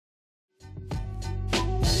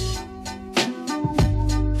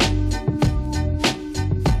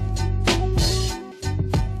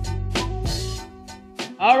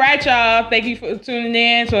right, y'all. Thank you for tuning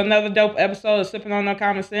in to another dope episode of Sipping on No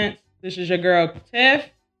Common Sense. This is your girl, Tiff.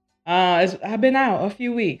 I've been out a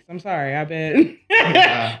few weeks. I'm sorry. I've been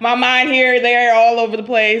my mind here, there, all over the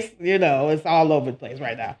place. You know, it's all over the place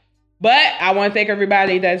right now. But I want to thank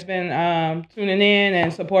everybody that's been tuning in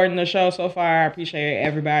and supporting the show so far. I appreciate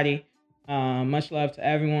everybody. Much love to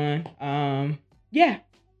everyone. Yeah.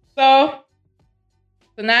 So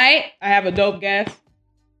tonight I have a dope guest.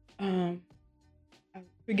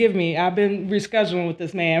 Forgive me, I've been rescheduling with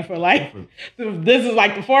this man for this is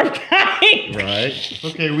like the fourth time. Right. It's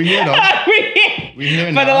okay, we here though. we here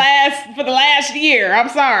for now. the last year. I'm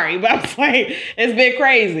sorry, but I'm saying it's been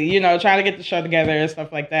crazy, you know, trying to get the show together and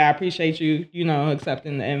stuff like that. I appreciate you, you know,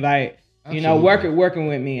 accepting the invite. Absolutely. You know, working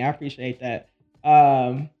with me. I appreciate that.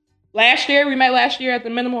 We met last year at the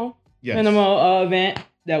Minimal event,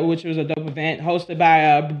 which was a dope event hosted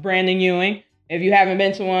by Brandon Ewing. If you haven't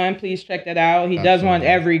been to one, please check that out. He does one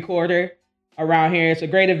every quarter around here. It's a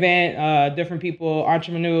great event. Different people,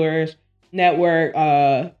 entrepreneurs, network,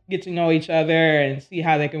 get to know each other and see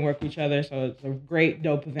how they can work with each other. So it's a great,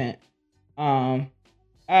 dope event. I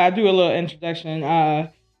do a little introduction.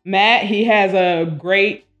 Matt, he has a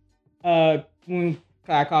great, I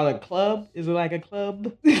call it club. Is it like a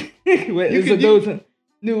club? New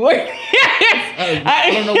York.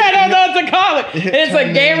 I don't know what to call it. It's a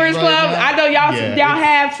gamers club. I know y'all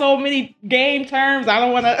have so many game terms. I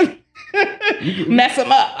don't want to mess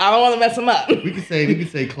them up. I don't want to mess them up. We could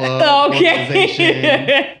say club,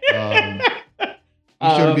 organization.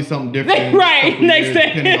 I'm sure it'll be something different. Right. Next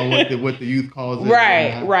years, depending on what the youth calls it.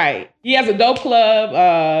 Right. He has a dope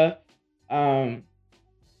club. I'm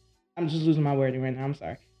just losing my wording right now. I'm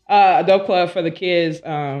sorry. A dope club for the kids,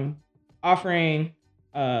 offering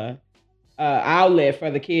outlet for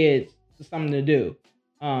the kids for something to do,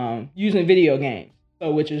 using video games. So,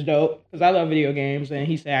 which is dope because I love video games. And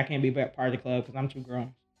he said I can't be part of the club because I'm too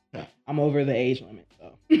grown. I'm over the age limit.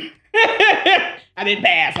 So I didn't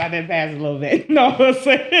pass a little bit. No,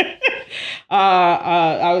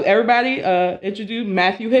 everybody introduce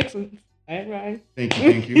Matthew Hickson. All right. Thank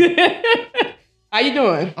you. How you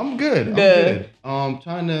doing? I'm good.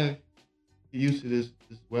 Trying to get used to this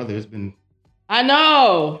weather. It's been. I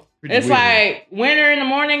know. It's weird. Like winter in the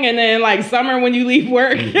morning and then like summer when you leave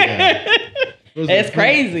work. Yeah. It's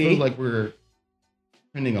crazy. It feels like we're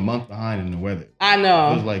trending a month behind in the weather. I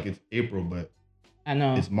know. It feels like it's April, but I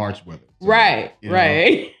know it's March weather. So, right.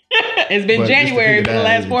 It's been January for the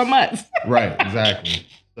last 4 months. Right, exactly.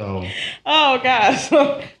 So. Oh gosh.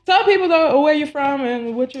 So tell people where you're from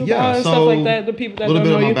and what you're about and stuff like that. The people that don't know you. A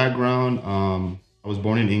little bit of my background. I was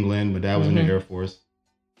born in England. My dad was in the Air Force.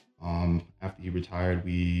 After he retired,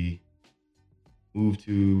 we moved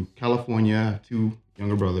to California. I have 2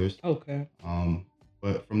 younger brothers. Okay.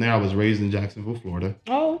 But from there, I was raised in Jacksonville, Florida.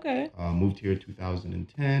 Oh, okay. Moved here in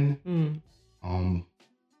 2010. When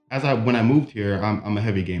I moved here, I'm a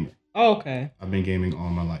heavy gamer. Oh, okay. I've been gaming all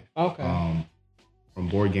my life. Okay. From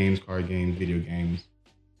board games, card games, video games,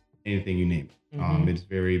 anything you name it. It's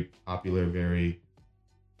very popular, very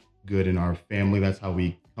good in our family. That's how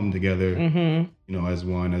we come together, you know, as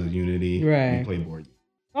one, as a unity. Right. We play board games.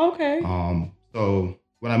 Okay. So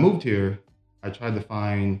when I moved here, I tried to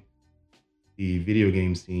find the video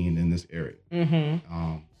game scene in this area.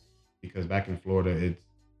 Because back in Florida, it's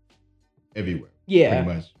everywhere. Yeah.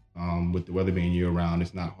 Pretty much. With the weather being year round,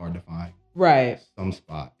 it's not hard to find. Right. Some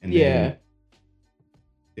spot. And then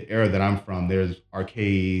the area that I'm from, there's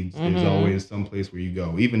arcades. There's always some place where you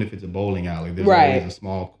go. Even if it's a bowling alley, there's always a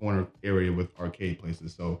small corner area with arcade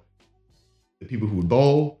places. So the people who would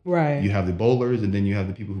bowl, you have the bowlers, and then you have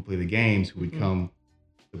the people who play the games who would come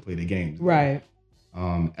to play the games. Right.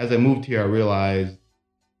 As I moved here, I realized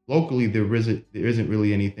locally there isn't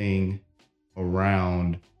really anything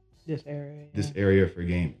around this area for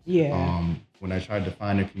gaming. Yeah. When I tried to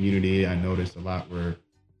find a community, I noticed a lot were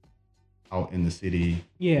out in the city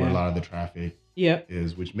where a lot of the traffic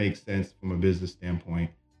is, which makes sense from a business standpoint.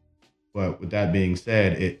 But with that being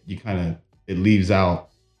said, it leaves out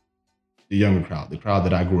the younger crowd, the crowd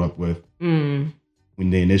that I grew up with when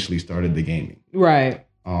they initially started the gaming. Right.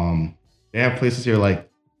 They have places here like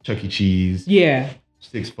Chuck E. Cheese,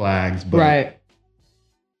 Six Flags, but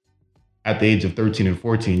at the age of 13 and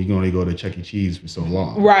 14, you can only go to Chuck E. Cheese for so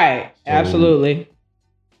long. Right. So absolutely.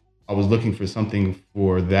 I was looking for something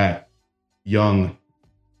for that young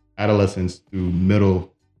adolescence through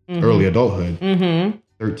middle, early adulthood,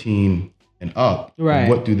 13 and up. Right.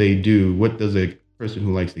 What do they do? What does a person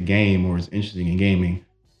who likes the game or is interested in gaming,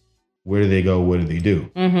 where do they go? What do they do?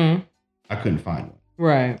 I couldn't find one.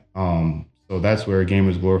 Right. So that's where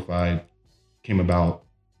Gamers Glorified came about.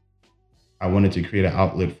 I wanted to create an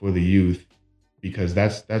outlet for the youth, because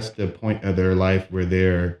that's the point of their life where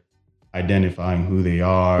they're identifying who they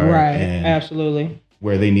are, right? And absolutely,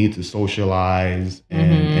 where they need to socialize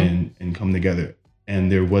and come together.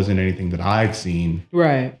 And there wasn't anything that I'd seen,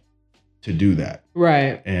 right, to do that,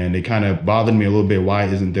 right. And it kind of bothered me a little bit. Why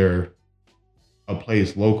isn't there a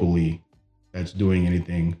place locally that's doing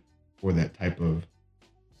anything for that type of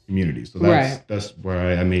community? So that's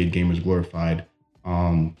where I made Gamers Glorified,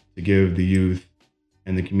 to give the youth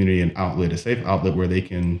and the community an outlet, a safe outlet where they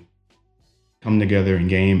can come together and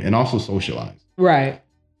game and also socialize. Right.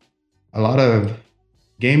 A lot of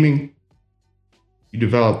gaming, you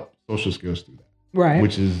develop social skills through that. Right.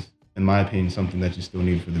 Which is, in my opinion, something that you still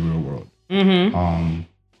need for the real world. Mm-hmm.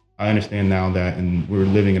 I understand now that, and we're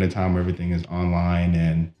living in a time where everything is online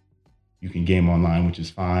and you can game online, which is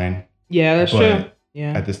fine. Yeah, that's true.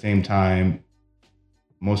 Yeah. At the same time,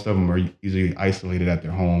 most of them are usually isolated at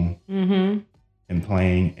their home and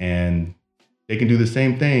playing, and they can do the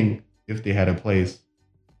same thing if they had a place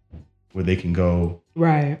where they can go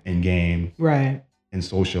and game and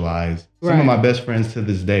socialize. Some of my best friends to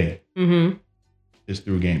this day is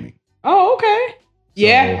through gaming. Oh, okay.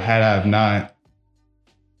 So had I not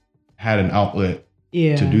had an outlet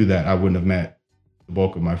to do that, I wouldn't have met the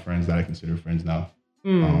bulk of my friends that I consider friends now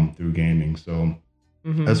through gaming. So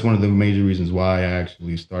that's one of the major reasons why I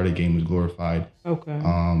actually started Gamers Glorified. Okay.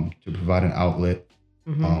 To provide an outlet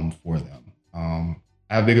for them.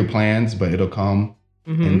 I have bigger plans, but it'll come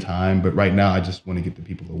in time. But right now, I just want to get the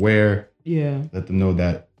people aware. Yeah. Let them know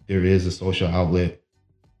that there is a social outlet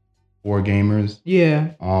for gamers.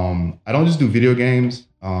 Yeah. I don't just do video games.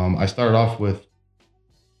 I started off with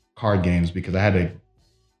card games because I had to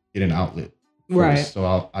get an outlet first. Right.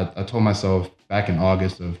 So I told myself back in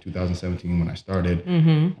August of 2017 when I started,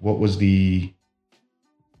 what was the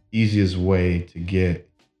easiest way to get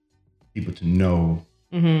people to know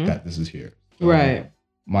that this is here? So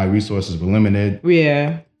my resources were limited.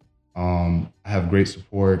 Yeah. I have great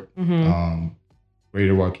support.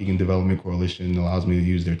 Greater Waukegan Development Coalition allows me to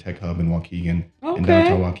use their tech hub in Waukegan, in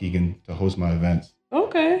downtown Waukegan, to host my events.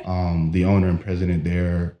 Okay. The owner and president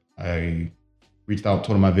there, I reached out,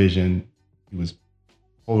 told him my vision. He was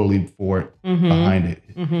totally for it, behind it.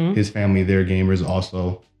 His family, they're gamers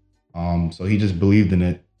also. So he just believed in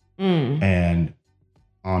it. And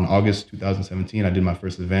on August 2017, I did my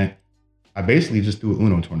first event. I basically just threw an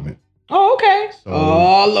Uno tournament. Oh, okay. So,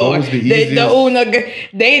 Lord, what was the Uno,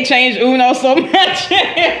 they changed Uno so much.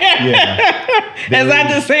 It's not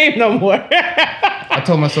the same no more. I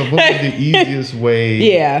told myself, what was the easiest way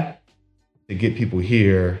to get people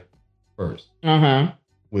here first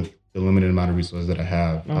with the limited amount of resources that I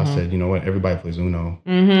have? I said, you know what? Everybody plays Uno.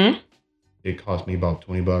 It cost me about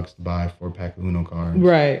 $20 to buy a 4-pack of Uno cards.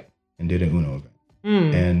 Right. And did an Uno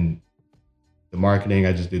event. And the marketing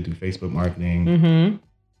I just did through Facebook marketing.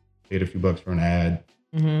 Paid a few bucks for an ad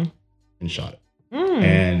and shot it.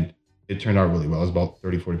 And it turned out really well. It was about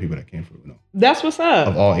 30, 40 people that came for Uno. That's what's up.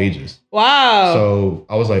 Of all ages. Wow. So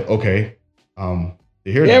I was like, okay, they're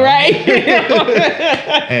here now. Yeah, right.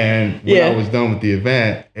 And when I was done with the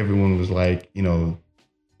event, everyone was like, you know,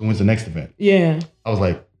 when's the next event? Yeah. I was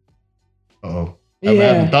like, uh-oh. I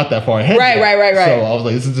haven't thought that far ahead. Right. So I was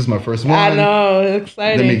like, this is just my first one. I know. It's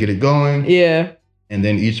exciting. Let me get it going. Yeah. And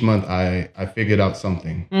then each month I figured out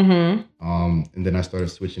something. And then I started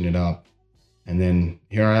switching it up. And then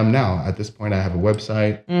here I am now. At this point, I have a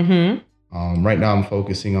website. Right now I'm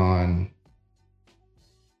focusing on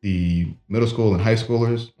the middle school and high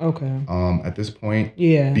schoolers. Okay. At this point.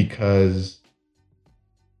 Yeah. Because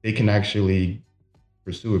they can actually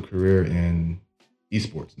pursue a career in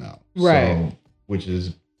esports now. Right. So, which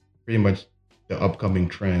is pretty much the upcoming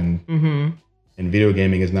trend. And video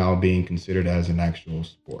gaming is now being considered as an actual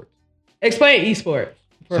sport. Explain esports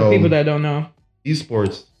for people that don't know.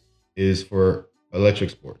 Esports is for electric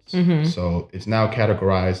sports. So it's now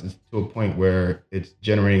categorized to a point where it's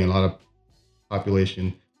generating a lot of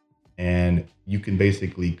population and you can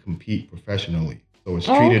basically compete professionally. So it's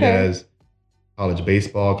treated as college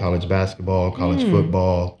baseball, college basketball, college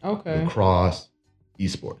football, lacrosse,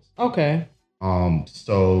 esports. Okay.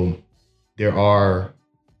 So there are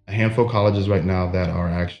a handful of colleges right now that are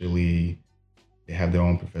actually, they have their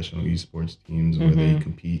own professional esports teams where they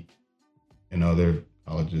compete in other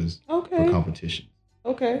colleges for competition.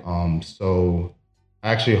 Okay. So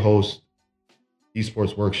I actually host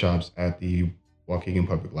esports workshops at the Waukegan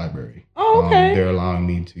Public Library. Oh, okay. They're allowing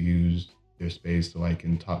me to use their space so I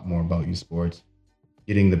can talk more about esports,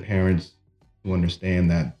 getting the parents to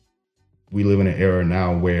understand that we live in an era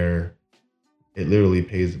now where it literally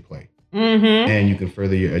pays to play. And you can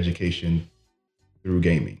further your education through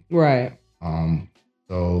gaming. Right.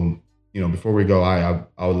 So, before we go,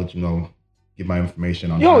 I'll let you know, get my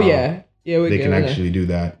information on how they can actually do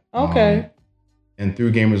that. Okay. And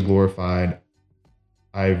through Gamers Glorified,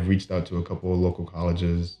 I've reached out to a couple of local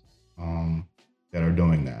colleges that are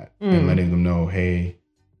doing that and letting them know, hey,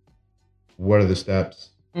 what are the steps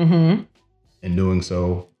in doing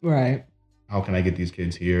so? Right. How can I get these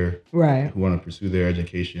kids here? Right. Who want to pursue their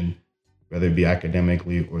education, whether it be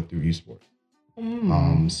academically or through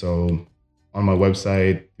esports. So on my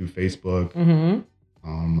website, through Facebook,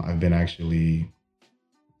 I've been actually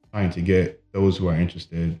trying to get those who are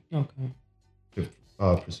interested to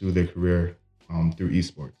pursue their career through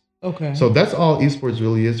esports. Okay. So that's all esports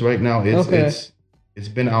really is right now. It's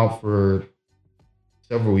been out for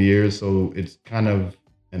several years, so it's kind of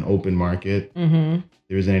an open market.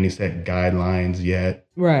 There isn't any set guidelines yet,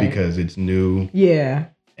 right? Because it's new. Yeah.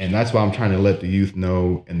 And that's why I'm trying to let the youth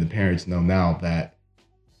know and the parents know now that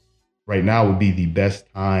right now would be the best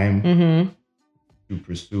time to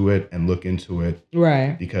pursue it and look into it.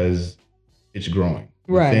 Right. Because it's growing.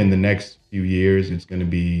 Right. Within the next few years, it's going to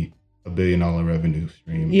be $1 billion revenue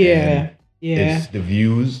stream. Yeah. It's the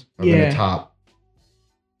views are going to top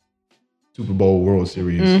Super Bowl World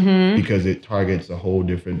Series because it targets a whole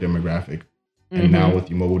different demographic. And now with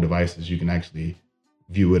your mobile devices, you can actually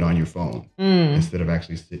view it on your phone instead of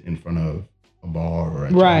actually sitting in front of a bar or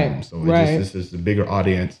a home. So this is a bigger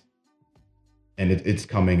audience, and it's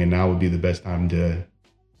coming. And now would be the best time to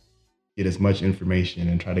get as much information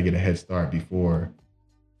and try to get a head start before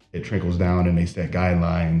it trickles down and they set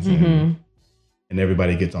guidelines and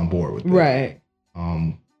everybody gets on board with it. Right.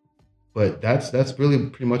 But that's really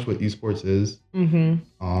pretty much what esports is.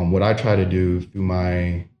 What I try to do through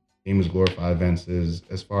my Gamers Glorified events is,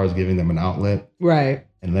 as far as giving them an outlet, right,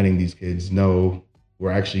 and letting these kids know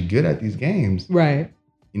we're actually good at these games, right.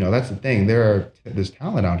 That's the thing. There's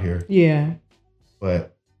talent out here, yeah,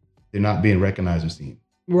 but they're not being recognized or seen,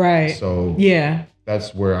 right. So yeah,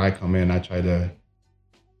 that's where I come in. I try to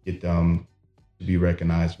get them to be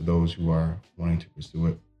recognized for those who are wanting to pursue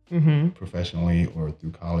it professionally or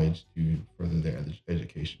through college to further their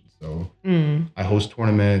education. So I host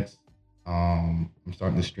tournaments. I'm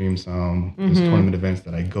starting to stream some tournament events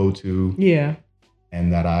that I go to. Yeah.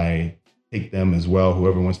 And that I take them as well,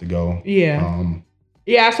 whoever wants to go. Yeah.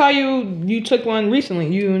 I saw you took one recently.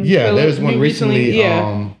 There's one recently.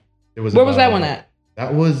 Yeah. Where was that one at?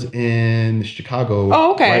 That was in Chicago.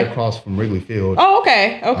 Oh, okay. Right across from Wrigley Field. Oh,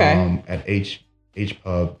 okay. Okay. At HVAC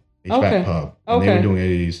Pub. And they were doing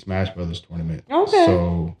a Smash Brothers tournament. Okay.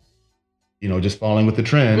 So, just following with the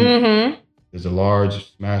trend. There's a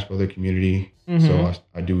large Smash Brother community. So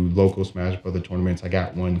I do local Smash Brother tournaments. I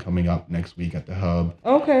got one coming up next week at the Hub.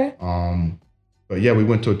 Okay. But yeah, we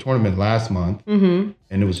went to a tournament last month and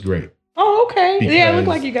it was great. Oh, okay. Yeah, it looked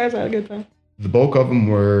like you guys had a good time. The bulk of them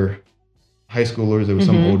were high schoolers. There were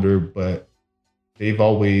some older, but they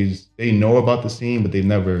know about the scene, but they've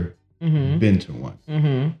never been to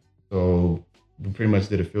one. So we pretty much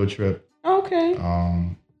did a field trip. Okay.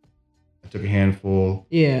 I took a handful.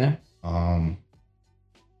 Yeah.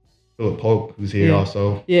 Philip Polk, who's here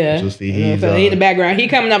also. Yeah. You'll see he's in the background. He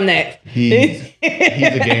coming up next. He's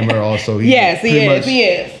a gamer also. Yes, he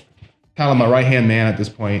is. Kind of my right-hand man at this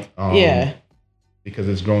point. Because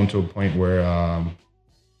it's grown to a point where I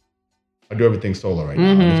do everything solo right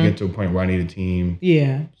now. It's getting to a point where I need a team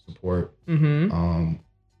support.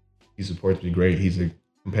 He supports me great. He's a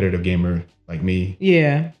competitive gamer like me.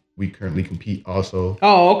 Yeah. We currently compete also.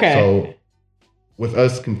 Oh, okay. So with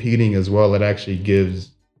us competing as well, it actually gives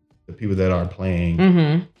the people that are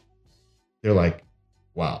playing, they're like,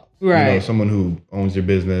 wow. Right. Someone who owns their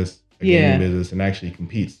business, a gaming business, and actually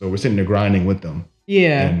competes. So we're sitting there grinding with them.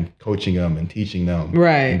 Yeah. And coaching them and teaching them.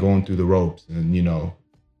 Right. And going through the ropes and,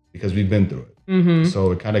 because we've been through it.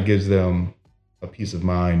 So it kind of gives them a peace of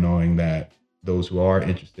mind knowing that those who are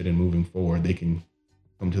interested in moving forward, they can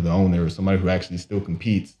come to the owner or somebody who actually still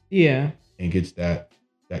competes. Yeah. And gets that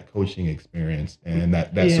coaching experience and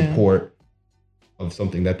that support of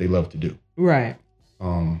something that they love to do. Right.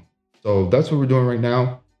 So that's what we're doing right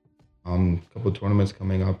now. A couple of tournaments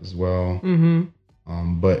coming up as well.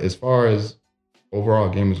 But as far as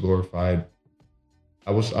overall Gamers Glorified,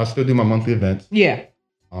 I still do my monthly events. Yeah.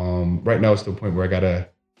 Right now it's to the point where I gotta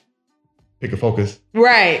pick a focus.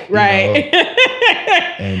 Right.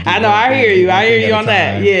 I know. I hear you on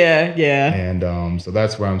that. Yeah. And so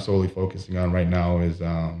that's where I'm solely focusing on right now is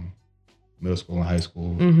middle school and high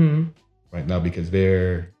school right now because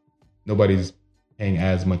nobody's paying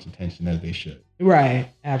as much attention as they should. Right.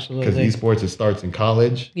 Absolutely. Because esports, it starts in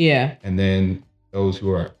college. Yeah. And then those who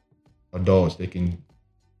are adults, they can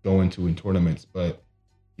go into in tournaments. But,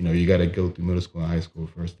 you got to go through middle school and high school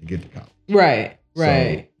first to get to college. Right.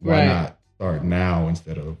 So why not start now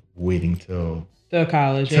instead of waiting till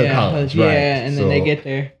college? College, right. Yeah, and then they get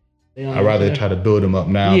there. I'd rather try to build them up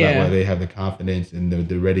now. That way they have the confidence and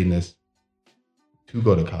the readiness to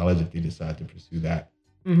go to college if they decide to pursue that.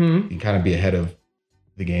 And kind of be ahead of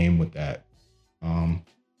the game with that.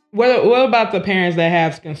 What about the parents that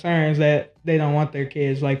have concerns that they don't want their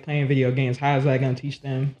kids like playing video games? How is that going to teach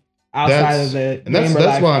them outside of the? And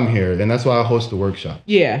that's why I'm here, and that's why I host the workshop.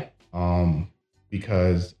 Yeah.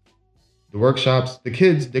 Because the workshops, the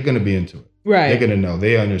kids, they're going to be into it. Right. They're going to know.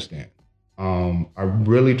 They understand. I'm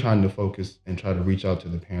really trying to focus and try to reach out to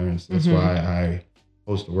the parents. That's why I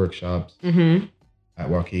host the workshops at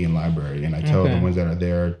Waukegan Library, and I tell the ones that are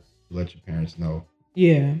there to let your parents know.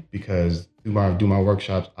 Yeah. Because through my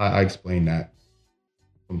workshops, I explain that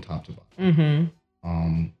from top to bottom.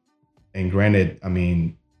 And granted, I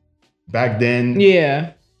mean, back then, you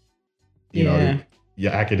know,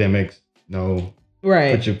 your academics,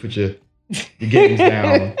 right, put your games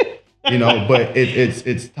down, you know. But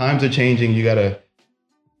it's times are changing. You gotta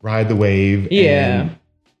ride the wave. Yeah. And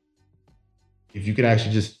if you can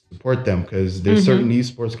actually just support them, because there's certain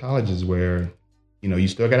esports colleges where, you know, you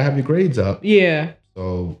still gotta have your grades up. Yeah.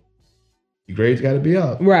 So your grades got to be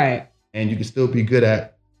up. Right. And you can still be good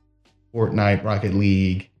at Fortnite, Rocket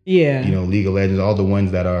League. Yeah. You know, League of Legends, all the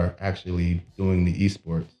ones that are actually doing the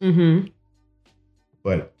esports.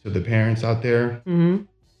 But to the parents out there,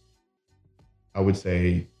 I would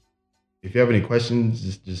say, if you have any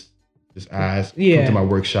questions, just ask. Come to my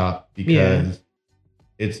workshop, because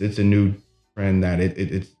it's a new trend that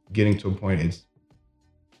it's getting to a point. It's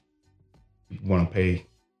people want to pay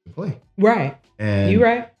to play. Right. And you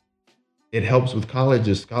right. It helps with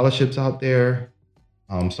colleges, scholarships out there.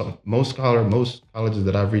 So most colleges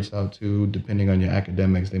that I've reached out to, depending on your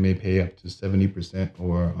academics, they may pay up to 70%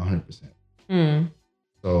 or 100%.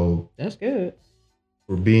 So that's good.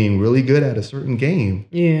 For being really good at a certain game,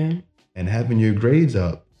 and having your grades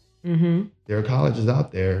up, there are colleges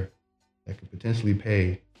out there that could potentially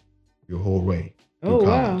pay your whole way through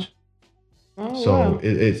college. Wow. Oh, so wow.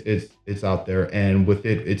 It's out there, and with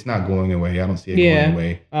it, it's not going away. I don't see it going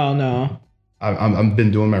away. Oh no. I've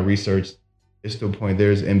been doing my research. It's to a point.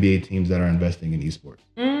 There's NBA teams that are investing in esports.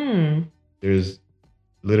 There's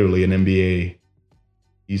literally an NBA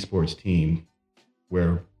esports team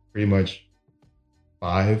where pretty much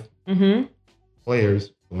 5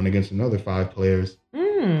 players going against another 5 players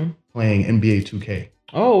playing NBA 2K.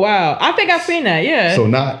 Oh wow! I think I've seen that. Yeah. So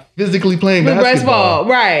not physically playing basketball,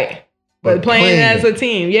 right? But playing as a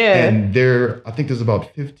team, And I think there's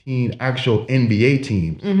about 15 actual NBA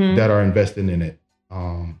teams that are investing in it.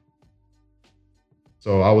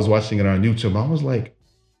 So I was watching it on YouTube. I was like,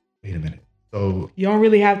 wait a minute. So you don't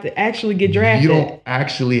really have to actually get drafted. You don't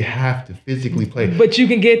actually have to physically play. But you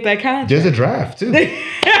can get that contract. There's a draft too. They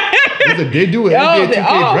do an NBA 2K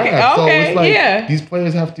draft. So it's like these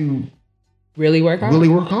players have to really work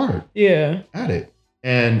hard. Yeah. At it.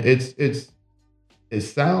 And it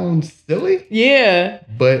sounds silly. Yeah.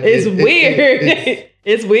 But it's weird.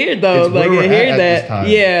 It's weird though. It's like I hear that.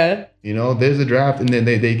 Yeah. You know, there's a draft and then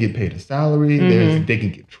they get paid a salary. They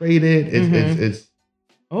can get traded. It's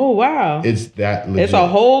oh wow. It's that legit. It's a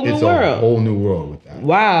whole new world. It's a whole new world with that.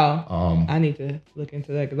 Wow. I need to look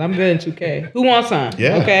into that because I'm good in 2K. Who wants some?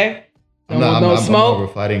 Yeah. Okay. I'm more of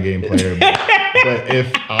a fighting game player. But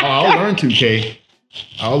if I'll learn 2K,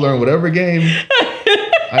 I'll learn whatever game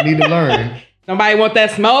I need to learn. Somebody want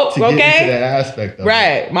that smoke? To get into that aspect of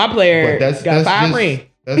it. My player got 5 rings.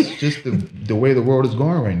 That's just the way the world is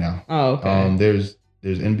going right now. Oh, okay. There's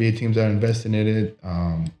NBA teams that are investing in it.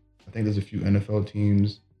 I think there's a few NFL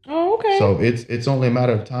teams. Oh, okay. So it's only a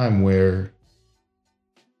matter of time where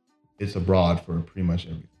it's abroad for pretty much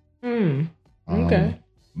everything. Okay.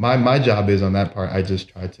 My job is on that part. I just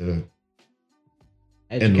try to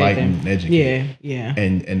enlighten and educate. Yeah.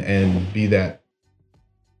 And be that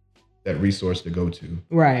resource to go to.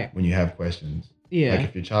 Right. When you have questions. Yeah. Like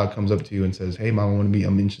if your child comes up to you and says, "Hey, Mom,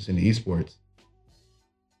 I'm interested in esports."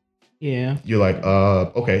 Yeah. You're like,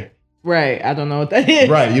 okay. Right. I don't know what that is.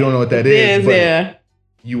 Right. You don't know what that is. But yeah.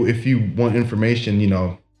 If you want information,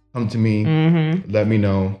 come to me. Let me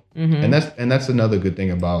know. And that's another good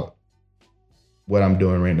thing about what I'm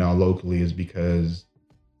doing right now locally is because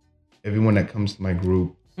everyone that comes to my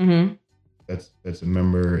group, that's a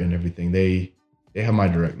member and everything, they have my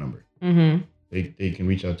direct number. They can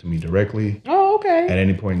reach out to me directly. Oh, okay. At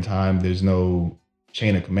any point in time, there's no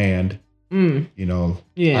chain of command. I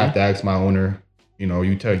have to ask my owner.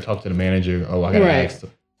 You talk to the manager. Oh, I gotta ask.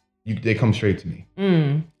 They come straight to me.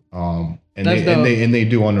 And they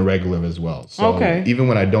do on the regular as well. So even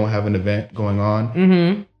when I don't have an event going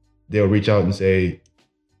on, they'll reach out and say,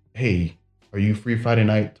 hey, are you free Friday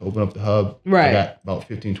night to open up the hub? Right. I got about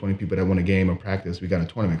 15, 20 people that want a game or practice. We got a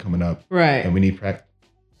tournament coming up. Right. And we need practice.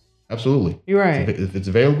 Absolutely. You're right. If it's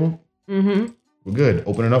available, we're good.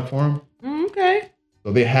 Open it up for them. Okay.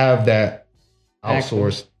 So they have that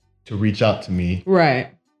outsourced to reach out to me.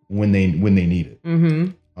 Right. When they need it.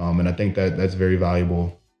 And I think that's very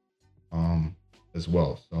valuable as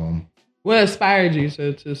well. So what inspired you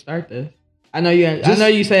to start this? I know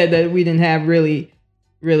you said that we didn't have really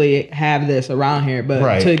have this around here,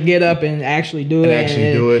 but to get up and actually do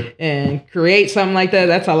it and create something like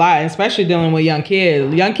that's a lot, especially dealing with young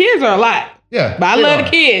kids. Young kids are a lot. Yeah. But I love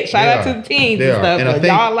the kids. Shout out to the teens and stuff. And but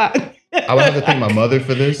y'all a lot. I would have to thank my mother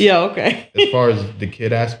for this. Yeah, okay. As far as the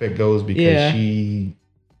kid aspect goes, because she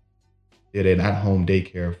did an at-home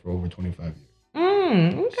daycare for over 25 years.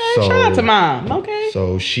 Okay. So, shout out to mom. Okay.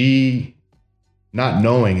 So she, not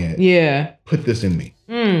knowing it, put this in me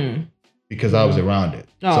because I was around it.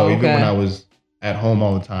 So even when I was at home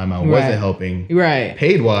all the time, I wasn't helping. Right.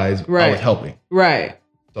 Paid wise, I was helping. Right.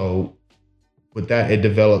 So with that, it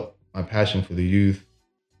developed my passion for the youth,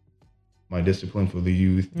 my discipline for the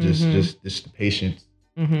youth, just the patience,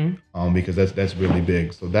 because that's really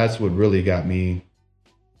big. So that's what really got me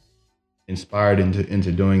inspired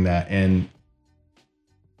into doing that. And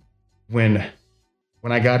when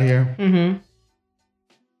I got here,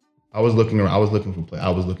 I was looking for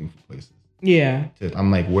places. Yeah.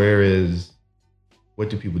 I'm like, what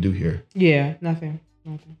do people do here? Yeah, nothing.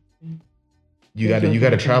 You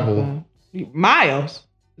gotta travel miles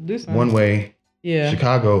to do something. One way. Yeah.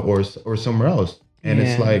 Chicago or somewhere else. And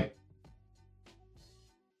it's like,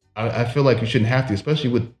 I feel like you shouldn't have to, especially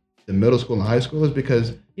with the middle school and high schoolers,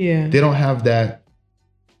 because they don't have that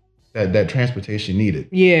transportation needed.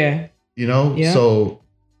 Yeah. You know? Yeah. So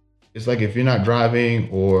it's like if you're not driving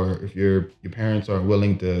or if your parents aren't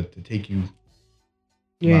willing to take you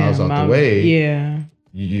miles out the way,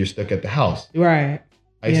 you're stuck at the house. Right.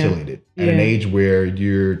 Isolated. At an age where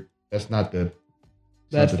that's not the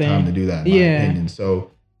time to do that, in my opinion.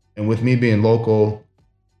 So, and with me being local,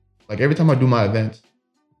 like every time I do my events,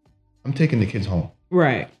 I'm taking the kids home.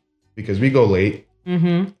 Right. Because we go late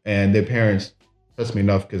and their parents trust me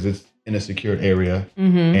enough because it's in a secured area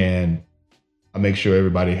and I make sure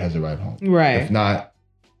everybody has a ride home. Right. If not,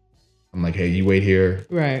 I'm like, hey, you wait here.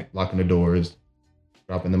 Right. Locking the doors,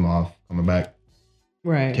 dropping them off, coming back.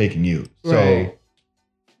 Right. Taking you. So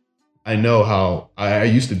I know how I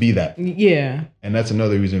used to be that. Yeah. And that's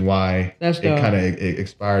another reason why it kind of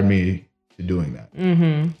inspired me to doing that.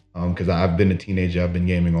 Because I've been a teenager, I've been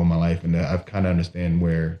gaming all my life, and I've kind of understand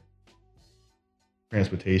where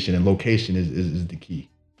transportation and location is the key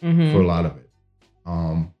for a lot of it.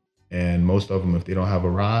 And most of them, if they don't have a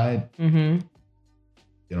ride, they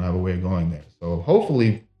don't have a way of going there. So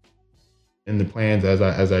hopefully in the plans as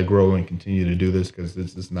I grow and continue to do this, because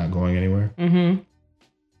it's not going anywhere,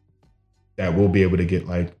 that we'll be able to get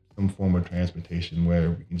like some form of transportation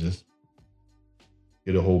where we can just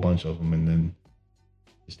get a whole bunch of them and then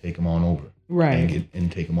just take them on over, and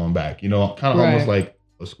take them on back. You know, kind of almost like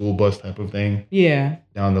a school bus type of thing. Yeah.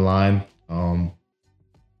 Down the line.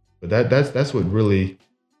 But that's what really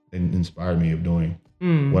inspired me of doing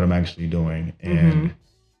what I'm actually doing, and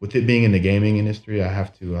with it being in the gaming industry, I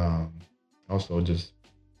have to also just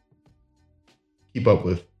keep up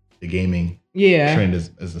with the gaming trend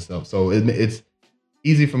as itself. So it's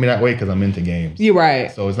easy for me that way because I'm into games. You're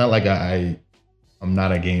right. So it's not like I'm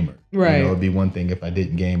not a gamer. Right. You know, it'd be one thing if I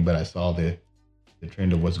didn't game, but I saw the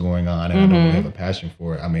trend of what's going on and I don't really have a passion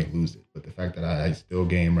for it, I may lose it. But the fact that I still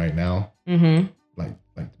game right now, like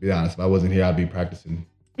to be honest, if I wasn't here, I'd be practicing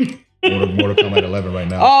Mortal Kombat 11 right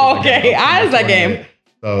now. Oh, okay. I was that game.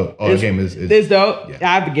 So the game is it's dope. Yeah.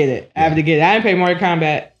 I have to get it. I didn't play Mortal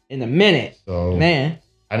Kombat in a minute. So man,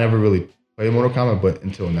 I never really played Mortal Kombat, but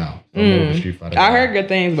until now, so I'm over Street Fighter. I heard good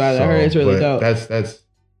things about it. I heard it's really dope.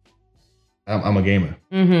 I'm a gamer.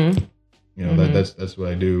 You know, that's what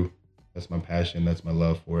I do. That's my passion. That's my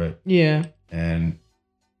love for it. Yeah. And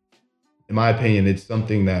in my opinion, it's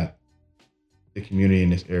something that the community in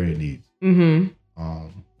this area needs.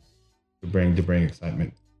 To bring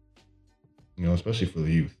excitement. You know, especially for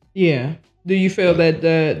the youth. Yeah. Do you feel that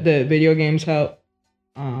the video games help?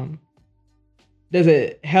 Does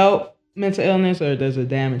it help mental illness or does it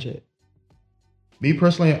damage it? Me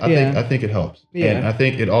personally, I think it helps. Yeah. And I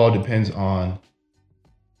think it all depends on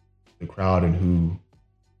the crowd and who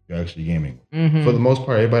you're actually gaming with. For the most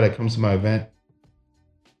part, everybody that comes to my event,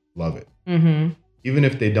 love it. Even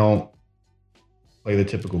if they don't play the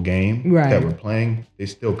typical game that we're playing, they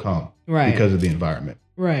still come because of the environment.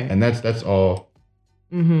 Right. And that's all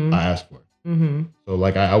I ask for. So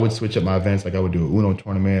like I would switch up my events. Like I would do a Uno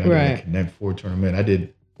tournament. I did a Connect 4 tournament. I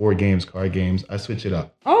did board games, card games. I switch it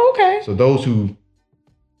up. Oh, okay. So those who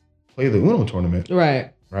play the Uno tournament,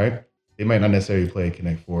 right, they might not necessarily play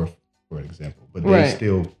Connect 4, for example, but they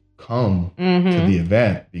still come to the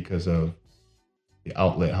event because of the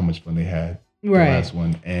outlet, how much fun they had the last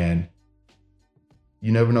one. And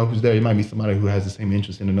you never know who's there. You might meet somebody who has the same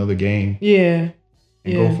interest in another game. Yeah.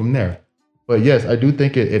 And go from there. But yes, I do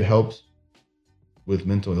think it helps with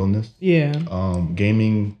mental illness. Yeah.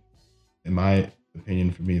 Gaming, in my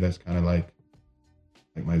opinion, for me, that's kind of like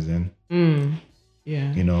my zen.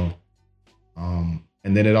 Yeah. You know,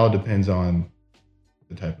 and then it all depends on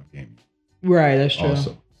the type of game. Right, that's true.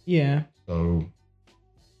 Also. Yeah. So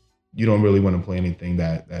you don't really want to play anything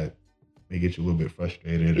that may get you a little bit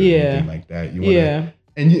frustrated or anything like that. You want to,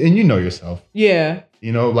 and you know yourself. Yeah.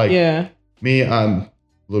 You know, like me, I'm a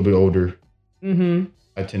little bit older.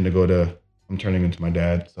 I tend to go to, I'm turning into my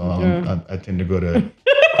dad, so I tend to go to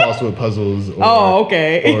crossword puzzles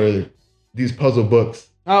or these puzzle books.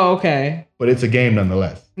 Oh, okay. But it's a game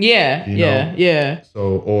nonetheless. Yeah, you know? Yeah.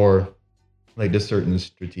 So, or like there's certain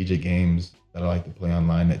strategic games that I like to play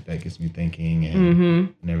online that gets me thinking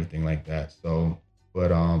and everything like that. So,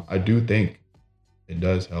 but I do think it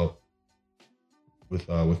does help with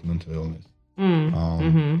mental illness.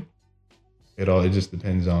 It just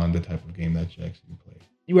depends on the type of game that you actually play.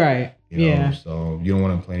 Right. You know? So you don't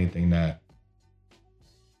want to play anything that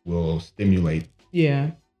will stimulate.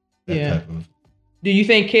 That type of. Do you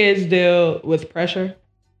think kids deal with pressure?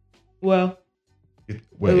 Well,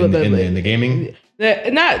 in the gaming?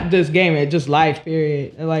 Not just gaming, just life,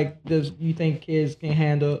 period. Like, does you think kids can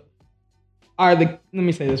handle? Let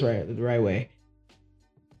me say this the right way.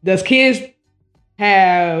 Does kids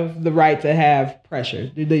have the right to have pressure?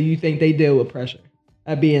 Do you think they deal with pressure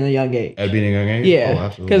at being a young age? At being a young age? Yeah. Oh,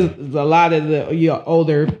 absolutely. Because a lot of the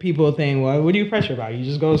older people think, well, what do you pressure about? You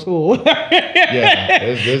just go to school.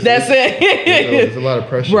 That's it. There's a lot of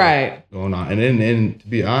pressure going on. And then to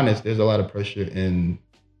be honest, there's a lot of pressure in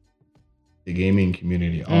the gaming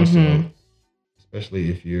community also, especially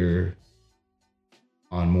if you're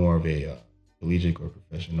on more of a collegiate or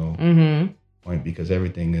professional point, because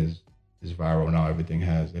everything is viral now.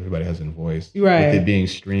 Everybody has a voice. Right. With it being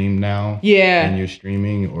streamed now. Yeah. And you're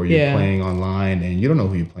streaming or you're playing online and you don't know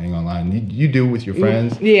who you're playing online. You do with your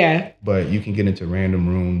friends. Yeah. But you can get into random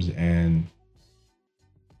rooms and,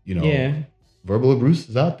 you know, verbal abuse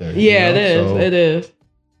is out there. Yeah, you know? It is. So, it is.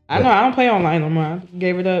 I know. I don't play online no more. I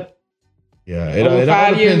gave it up. Yeah,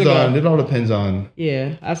 it all depends on.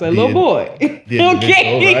 Yeah, I said, little boy. Okay,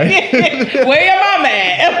 right? Where your mama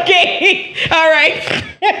at? Okay, all right.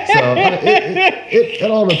 So it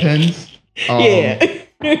all depends.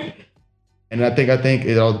 And I think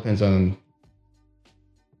it all depends on,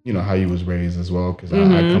 you know, how you was raised as well. Because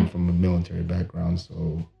I come from a military background,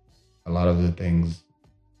 so a lot of the things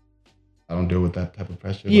I don't deal with that type of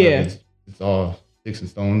pressure. Yeah, it's all sticks and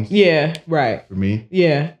stones. Yeah, right. For me.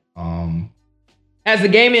 Yeah. Has the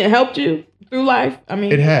gaming helped you through life? I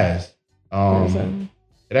mean, it has.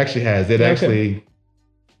 It actually has. It actually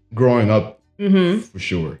growing up for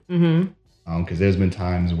sure. Because there's been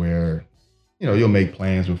times where, you know, you'll make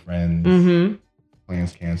plans with friends,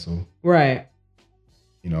 plans cancel. Right.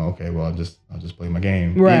 You know, okay, well, I'll just play my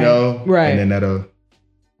game. Right. You know, right. And then that'll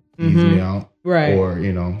ease me out. Right. Or,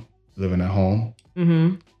 you know, living at home.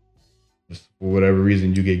 Just for whatever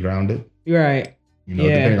reason, you get grounded. Right. You know,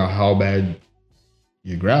 depending on how bad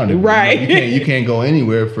you're grounded. Right. You can't go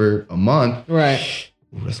anywhere for a month. Right.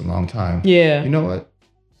 Ooh, that's a long time. Yeah. You know what?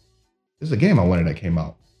 There's a game I wanted that came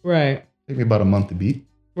out. Right. Take me about a month to beat.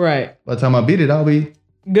 Right. By the time I beat it, I'll be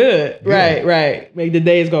good. Right. Make the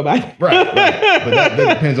days go by. Right. But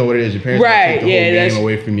that depends on what it is. Your parents take the whole game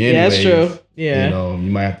away from you anyways. Yeah, that's true. Yeah. You know,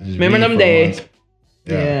 you might have to just remember them days.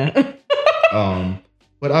 Yeah.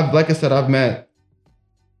 But like I said, I've met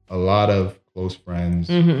a lot of close friends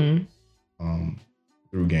through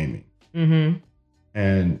gaming. And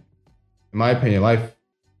in my opinion, life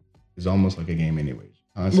is almost like a game anyways.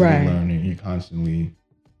 Constantly learning, you're constantly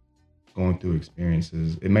going through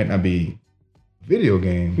experiences. It might not be a video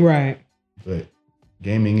game, right? But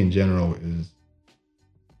gaming in general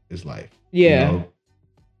is life. Yeah. You know,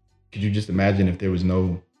 could you just imagine if there was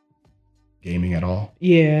no gaming at all?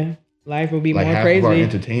 Yeah, life would be like more half crazy. Of our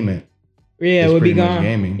entertainment. Yeah, it would be gone.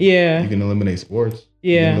 Gaming. Yeah, you can eliminate sports.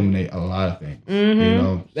 Yeah, you can eliminate a lot of things. You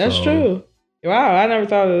know, that's true. Wow, I never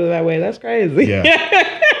thought of it that way. That's crazy.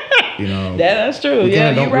 Yeah. You know, that's true.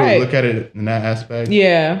 Yeah, you're right. Really look at it in that aspect.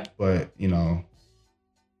 Yeah. But, you know,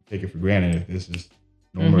 take it for granted. If this is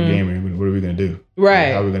no more gaming, what are we gonna do?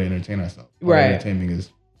 Right. How are we gonna entertain ourselves? Right. Entertainment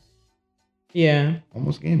is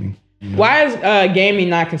almost gaming. You know? Why is gaming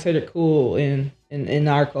not considered cool in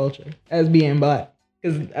our culture as being black?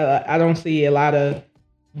 Because I don't see a lot of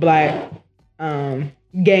black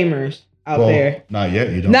gamers out there. Not yet.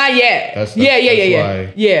 You don't. Not yet. That's why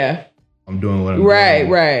I'm doing what I'm doing.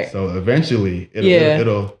 Right. So eventually,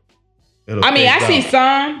 it'll I mean, I see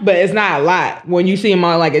some, but it's not a lot. When you see them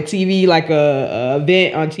on like a TV, like a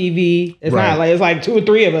event on TV, it's not like, it's like 2 or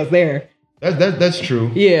 3 of us there. That's true.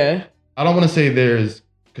 Yeah. I don't want to say because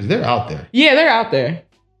they're out there. Yeah, they're out there.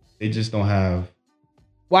 They just don't have.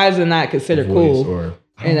 Why is it not considered cool? Or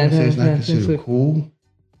I don't want to say it's not considered cool.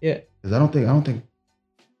 Yeah. Because I don't think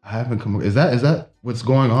I haven't come. Is that what's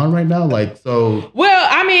going on right now? Like, so. Well,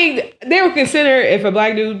 I mean, they would consider if a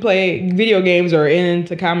black dude play video games or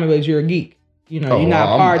into comic books, you're a geek. You know, you're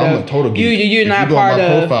not part of. I'm a total geek. You're not part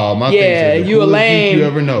of. Profile, my thing you a lame. You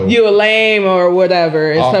ever know? You a lame or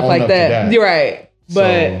whatever and stuff like that. You're right,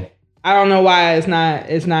 but I don't know why it's not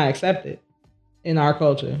accepted in our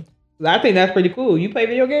culture. I think that's pretty cool. You play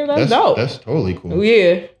video games? That's dope. That's totally cool.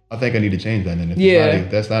 Yeah. I think I need to change that. And if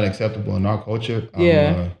that's not acceptable in our culture, I'm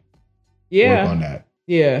gonna work on that.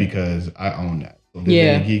 Yeah. Because I own that. So if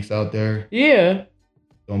there's any geeks out there,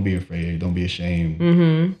 don't be afraid. Don't be ashamed.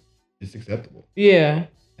 Mm-hmm. It's acceptable. Yeah.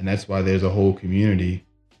 And that's why there's a whole community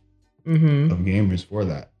of gamers for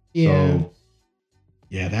that. Yeah. So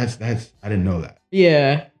that's I didn't know that.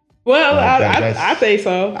 Yeah. Well, I think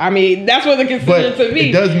so. I mean, that's what it's considered to me.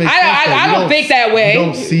 It does make sense. I don't think that way. You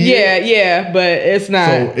don't see it. Yeah, but it's not.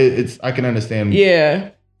 So it's I can understand.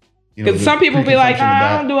 Yeah. Because some people be like,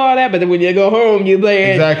 I don't do all that, but then when you go home, you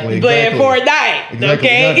play playing Fortnite. Exactly.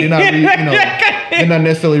 Okay. You're not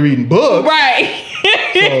necessarily reading books. Right.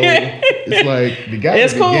 So it's like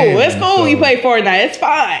it's cool. It's cool. So. You play Fortnite. It's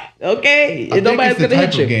fine. Okay. Nobody's gonna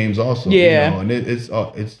hit you. Games also. Yeah. And it's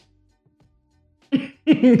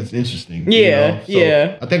it's interesting. Yeah.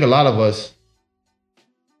 So I think a lot of us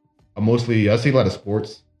are I see a lot of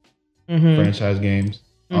sports franchise games.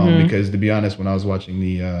 Because to be honest, when I was watching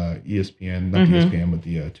the ESPN, not ESPN, but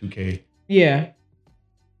the 2K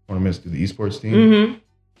tournaments through the esports team,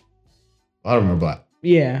 a lot of them are black.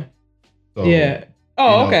 Yeah. So,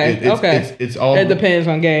 Oh, okay. It's all. It depends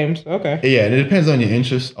on games. Okay. Yeah, and it depends on your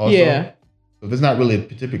interests also. Yeah. So there's not really a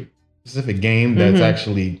specific game that's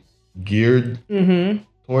actually geared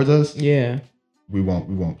towards us. Yeah. We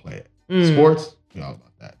won't play it. Sports, we all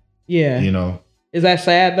about that. Yeah. You know. Is that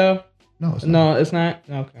sad though? No, it's not. No, it's not.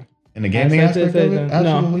 Okay. In the gaming aspect of it,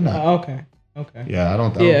 absolutely not. Okay. Yeah, I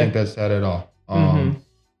don't think that's sad at all.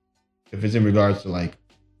 If it's in regards to like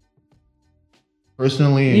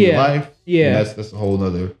personally in your life, that's a whole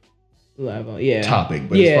nother level. Topic.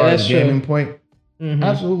 But as far as the gaming point,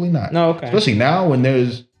 absolutely not. No, okay. Especially now when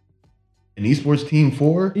there's an esports team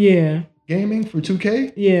for gaming for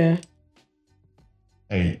 2K. Yeah.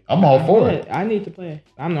 Hey, I'm all for it. I need to play.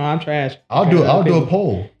 I'm trash. I'll do a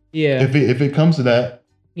poll. Yeah. If it comes to that.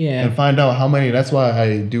 Yeah. And find out how many. That's why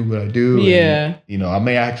I do what I do. Yeah. And, I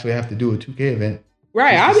may actually have to do a 2K event.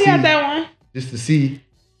 Right. I'll be at that one. Just to see.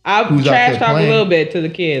 I'll trash talk a little bit to the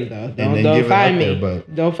kids though. Don't find me.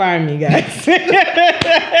 Don't find me, guys. Because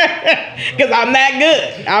I'm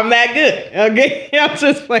that good. Okay. I'm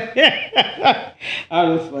just playing.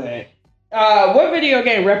 What video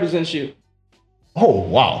game represents you? Oh,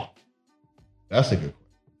 wow. That's a good question.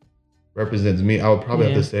 Represents me. I would probably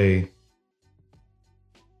have to say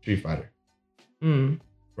Street Fighter.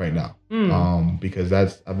 Right now. Because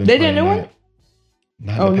I've been. They didn't do it?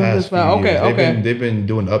 Not the past few years. They've been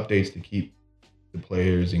doing updates to keep the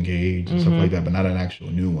players engaged and stuff like that, but not an actual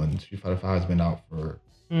new one. Street Fighter 5 has been out for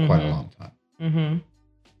quite a long time.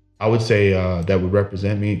 I would say that would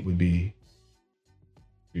represent me would be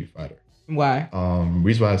Street Fighter. Why?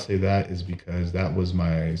 Reason why I say that is because that was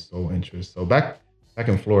my sole interest. So back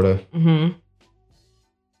in Florida,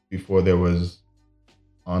 before there was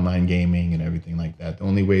online gaming and everything like that, the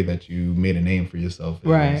only way that you made a name for yourself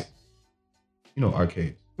is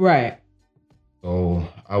arcades. Right. So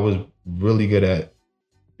I was really good at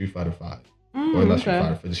Street Fighter 5. Or not Street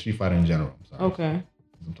Fighter, for the Street Fighter in general. I'm sorry. Okay.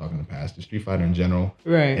 I'm talking in the past. The Street Fighter in general.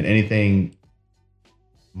 Right. And anything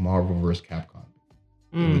Marvel vs. Capcom.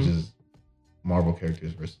 Which is Marvel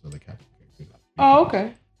characters versus other Capcom characters. Oh,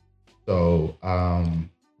 okay. So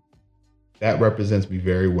that represents me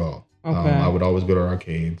very well. Okay. I would always go to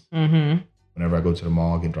arcades. Whenever I go to the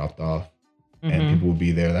mall, get dropped off. And people would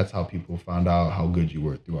be there. That's how people found out how good you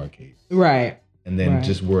were through arcades. Right. And then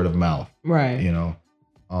just word of mouth. Right.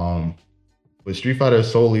 But Street Fighter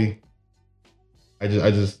solely, I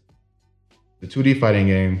just the 2D fighting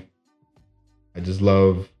game, I just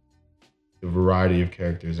love the variety of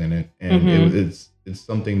characters in it, and it's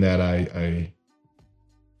something that I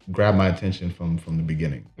grabbed my attention from the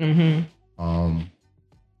beginning.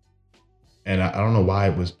 And I don't know why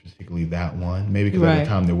it was particularly that one. Maybe because at the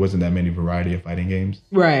time there wasn't that many variety of fighting games.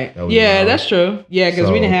 Right. Yeah, that's true. Yeah, because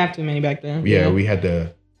we didn't have too many back then. Yeah, we had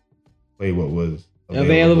to play what was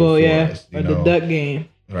available us, or the duck game.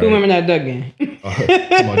 Right. Who remember that duck game?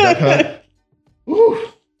 Come on, Duck Hunt. Woo.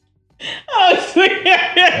 Oh, sweet.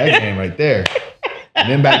 That game right there. And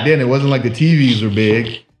then back then, it wasn't like the TVs were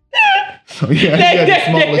big. So you had the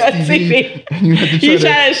smallest TV. You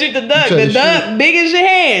try to shoot the duck. The duck big as your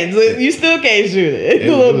hands. You still can't shoot it. It's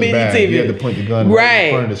a little bitty TV. You had to point the gun right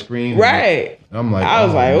in front of the screen. Right. And I'm like, I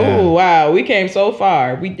was like, oh wow, we came so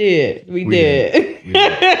far. We did.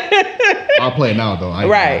 I'll play it now though.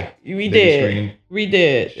 Right. We did.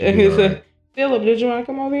 Philip, did you want to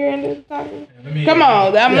come over here and do the talking? Come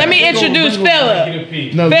on. Let me introduce Philip.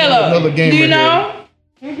 Philip, do you know?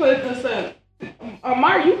 Let me put this up.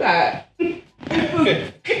 Mark, you got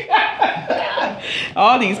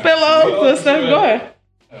all these pillows and stuff. Go ahead.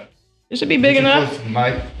 It should be big enough.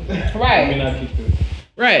 Mike. Right.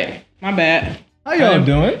 Right. My bad. How y'all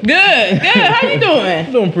doing? Good. How you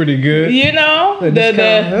doing? Doing pretty good. You know,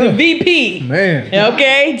 the VP. Man.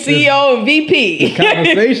 Okay, CEO and VP. The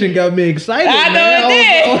conversation got me excited. I know it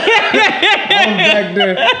did. I was back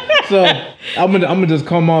there. So I'm gonna just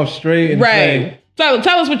come off straight and say,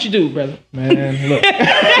 Tell us what you do, brother. Man, look. So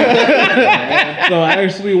I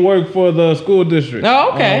actually work for the school district.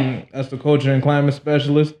 Oh, okay. As the culture and climate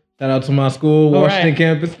specialist. Shout out to my school, Washington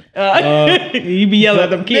campus. You be yelling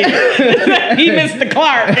at them kids. He Mr.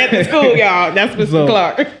 Clark at the school, y'all. That's Mr.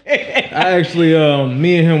 Clark. I actually,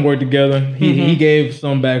 me and him work together. He gave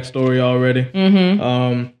some backstory already.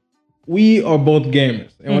 We are both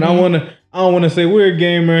gamers. And when I don't want to say we're a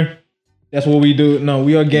gamer. That's what we do. No,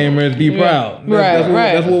 we are gamers. Be proud.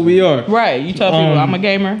 That's what we are. Right. You tell people I'm a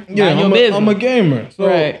gamer. Yeah, I'm a gamer. So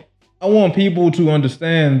I want people to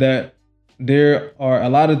understand that there are a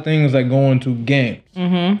lot of things that go into games.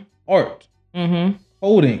 Art.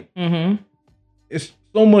 Coding. It's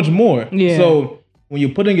so much more. Yeah. So when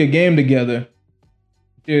you're putting a game together,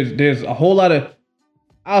 there's a whole lot of,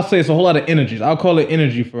 I'll say it's a whole lot of energies. I'll call it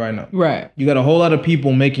energy for right now. Right. You got a whole lot of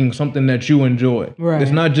people making something that you enjoy. Right.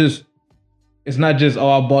 It's not just oh,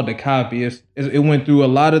 I bought the copy. It went through a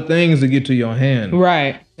lot of things to get to your hand.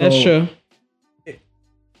 Right. That's true.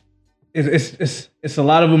 It's a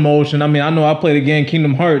lot of emotion. I mean, I know I played the game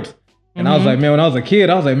Kingdom Hearts, and I was like, man, when I was a kid,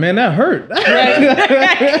 I was like, man, that hurt.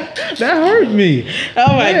 That hurt me.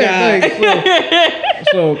 Oh my God.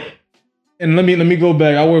 So, and let me go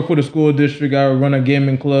back. I work for the school district. I run a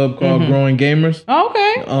gaming club called Growing Gamers.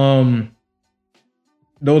 Okay.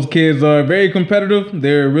 Those kids are very competitive.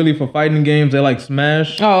 They're really for fighting games. They like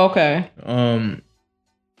Smash. Oh, okay.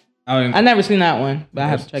 I never seen that one, but I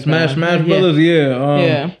have to check Smash Brothers.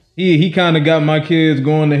 Yeah. He kind of got my kids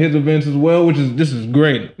going to his events as well, this is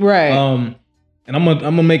great. Right. And I'm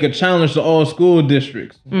gonna make a challenge to all school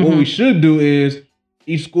districts. What we should do is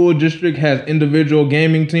each school district has individual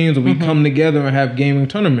gaming teams, and we come together and have gaming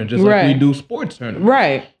tournaments, just like we do sports tournaments.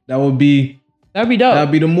 Right. That'd be dope.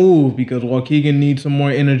 That'd be the move, because Waukegan needs some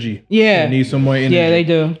more energy. Yeah. It needs some more energy. Yeah, they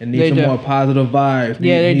do. It needs some more positive vibes.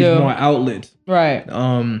 They do. More outlets. Right.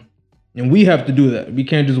 And we have to do that. We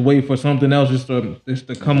can't just wait for something else just to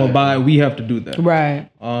come by. We have to do that. Right.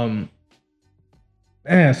 Man,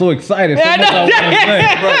 so excited. So much I want to say.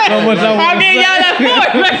 So much I want to say. Y'all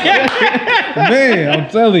that Man, I'm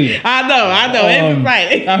telling you. I know. It's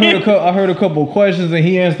exciting. I heard a couple of questions and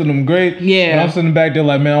he answered them great. Yeah. And I'm sitting back there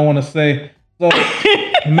like, man, I want to say. So,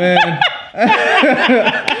 man.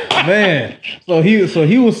 Man. So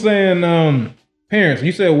he was saying parents.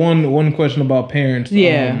 You said one question about parents.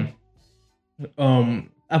 Yeah. I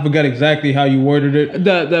forgot exactly how you worded it.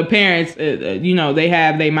 The parents, they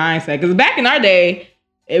have their mindset. Because back in our day,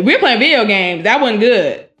 if we were playing video games, that wasn't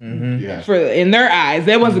good. In their eyes,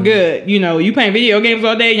 that wasn't good. You playing video games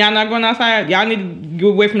all day, y'all not going outside. Y'all need to go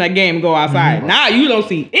away from that game and go outside. Now you don't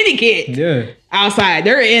see any kids outside.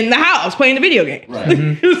 They're in the house playing the video games.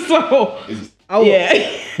 Right. So So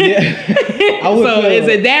is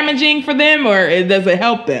it damaging for them, or does it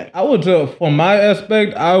help them? I would tell, from my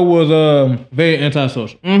aspect, I was very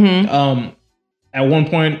antisocial. At one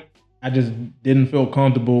point, I just didn't feel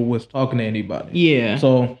comfortable with talking to anybody. Yeah.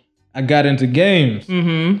 So I got into games.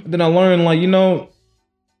 Then I learned,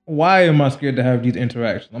 why am I scared to have these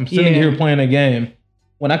interactions? I'm sitting here playing a game.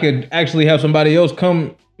 when I could actually have somebody else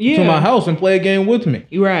come to my house and play a game with me.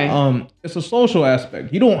 Right. It's a social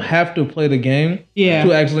aspect. You don't have to play the game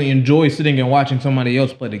to actually enjoy sitting and watching somebody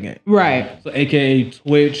else play the game. Right. So AKA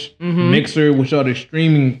Twitch, Mixer, which are the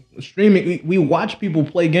streaming. We watch people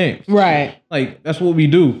play games. Right. Like that's what we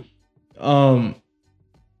do.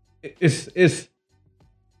 It's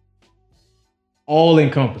all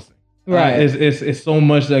encompassing. Right. It's so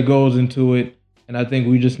much that goes into it, and I think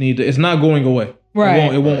we just need to. It's not going away.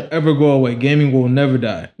 Right. It won't ever go away. Gaming will never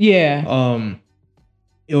die. Yeah.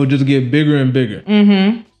 It'll just get bigger and bigger.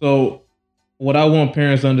 Mm-hmm. So, what I want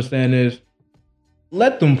parents to understand is,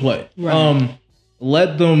 let them play. Right.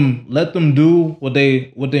 Let them do what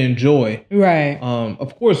they enjoy. Right.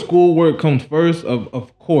 Of course, schoolwork comes first.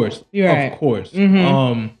 Of course. Right. Of course.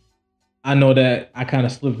 Mm-hmm. I know that I kind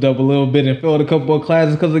of slipped up a little bit and failed a couple of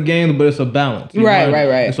classes because of games, but it's a balance. Right.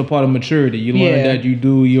 It's a part of maturity. You learn that you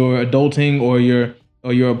do your adulting or your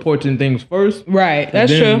important things first. Right.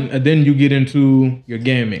 That's true. And then you get into your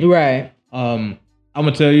gaming. Right. I'm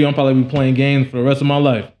gonna tell you, I'm probably be playing games for the rest of my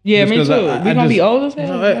life. Yeah, me too. We're gonna be old as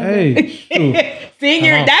hell. Hey,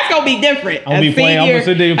 senior, that's gonna be different. I'm gonna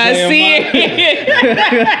sit there playing.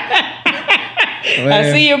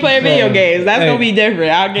 I see you playing video games. That's gonna be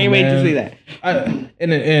different. I can't wait to see that.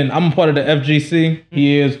 And I'm a part of the FGC.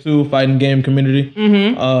 He is too, fighting game community.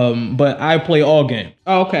 Mm-hmm. But I play all games.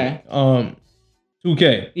 Oh, okay.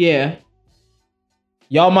 2K. Yeah.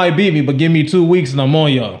 Y'all might beat me, but give me 2 weeks and I'm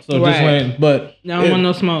on y'all. So just wait. But I don't want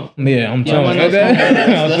no smoke. Yeah, I'm telling you.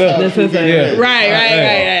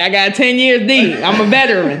 Right. I got 10 years deep. I'm a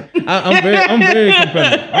veteran. I'm very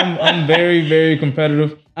competitive. I'm very, very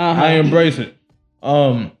competitive. I embrace it.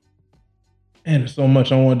 And there's so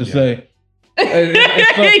much I wanted to say.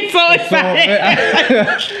 He's so excited.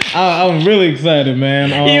 I'm really excited, man.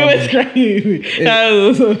 You was crazy.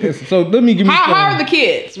 So let me give you. How are the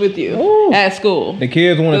kids with you at school? The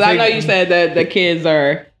kids want to. Because I know you said that the kids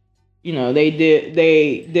are, they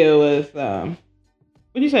deal with what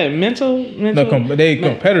you said, mental. They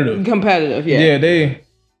competitive. Competitive, yeah. Yeah,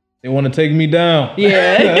 they want to take me down.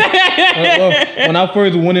 Yeah. When I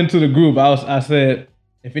first went into the group, I said,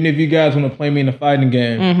 if any of you guys want to play me in a fighting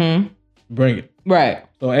game, bring it. Right.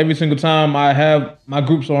 So every single time I have, my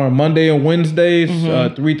groups are on Monday and Wednesdays,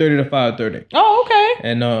 3:30 to 5:30. Oh, okay.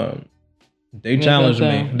 And they challenge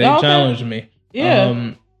me. Challenge me.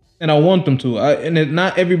 Yeah. And I want them to.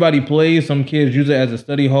 Not everybody plays. Some kids use it as a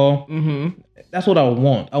study hall. That's what I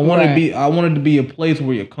want. I want it to be a place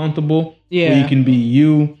where you're comfortable. Yeah. Where you can be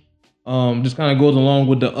you. Just kind of goes along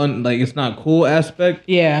with the it's not cool aspect.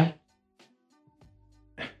 Yeah.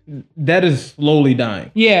 That is slowly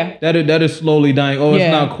dying. Yeah. That is slowly dying. Oh,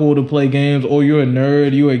 it's not cool to play games. Or you're a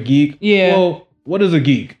nerd. You're a geek. Yeah. Well, what is a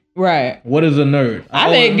geek? Right. What is a nerd? I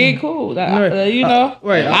think geek cool. Right.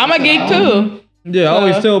 I'm a geek too. Yeah, I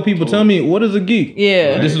always tell people, tell me, what is a geek?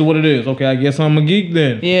 Yeah. This is what it is. Okay, I guess I'm a geek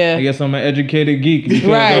then. Yeah. I guess I'm an educated geek.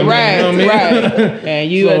 Right.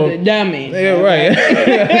 And you a dummy. Yeah, right.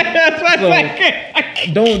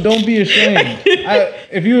 So, don't be ashamed.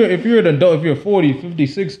 If you're an adult, if you're 40, 50,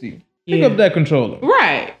 60, pick up that controller.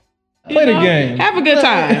 Right. Play the game. Have a good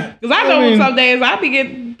time. Because I know some days I'll be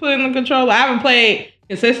getting put in the controller. I haven't played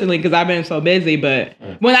consistently because I've been so busy, but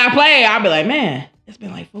when I play, I'll be like, man, it's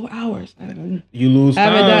been like 4 hours. You lose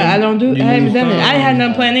time. I haven't done it. I didn't have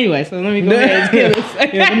nothing planned anyway, so let me go ahead and kill this.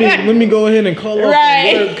 let me go ahead and call off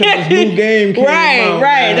because this new game came out.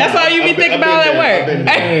 Right. That's all you be thinking about at work.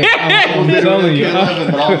 I'm telling you.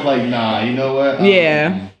 But I was like, nah, you know what?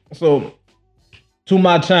 Yeah. So, to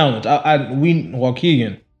my challenge,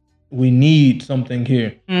 Waukegan, we need something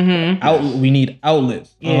here. We need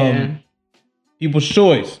outlets. Yeah. People's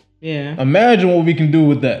choice. Yeah. Imagine what we can do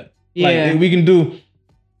with that. Yeah. Like we can do.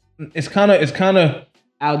 It's kind of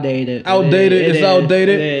outdated. It's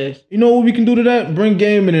outdated. It is. You know what we can do to that? Bring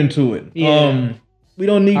gaming into it. Yeah. We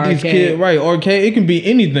don't need these kids. Right. Arcade. It can be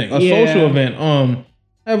anything. A social event.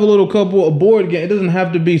 Have a little a board game. It doesn't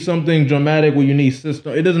have to be something dramatic where you need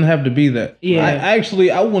system. It doesn't have to be that. Yeah.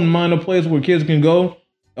 I wouldn't mind a place where kids can go,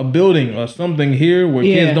 a building or something here where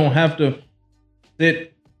kids don't have to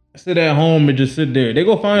sit at home and just sit there. They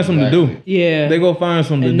go find something to do. Yeah. They go find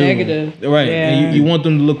something to do. Negative. Right. Yeah. And you want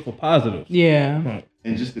them to look for positives. Yeah. Right.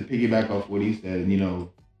 And just to piggyback off what he said,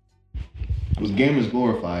 with Gamers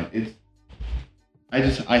Glorified,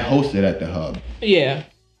 I host it at the hub. Yeah.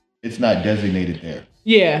 It's not designated there.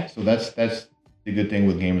 Yeah. So that's the good thing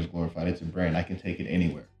with Gamers Glorified. It's a brand. I can take it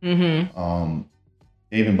anywhere.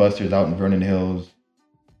 Dave and Buster's out in Vernon Hills.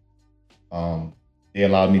 They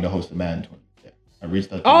allowed me to host a Madden tournament. I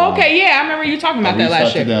reached out to them. Okay, yeah, I remember you talking about that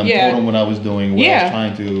last year. I reached out to them, told them what I was doing, what I was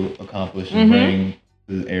trying to accomplish and bring to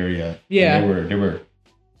the area. Yeah. They were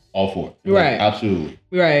all for it. Right. Absolutely.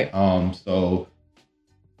 Right. So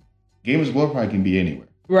Gamers Global Pride can be anywhere.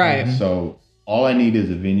 Right. So all I need is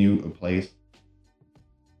a venue, a place.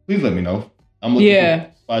 Please let me know. I'm looking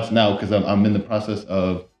for spots now because I'm in the process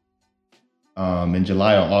of in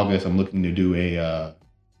July or August I'm looking to do a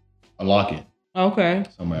lock-in. Okay.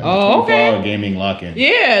 Somewhere. Oh, 24-hour gaming lock-in.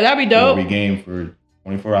 Yeah, that'd be dope. We game for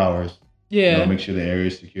 24 hours. Yeah. You know, make sure the area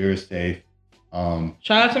is secure, safe.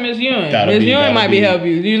 Shout out to Ms. Ewing. Ms. Ewing might be help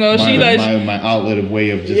you. You know, she like my outlet of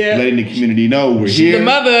way of just letting the community know we're here. The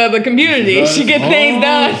mother of the community. She gets things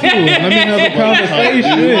done. Let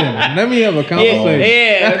me have a conversation.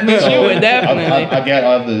 Yeah, Ms. Ewing, definitely. I got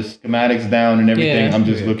all the schematics down and everything. Yeah. I'm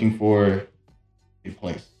just looking for a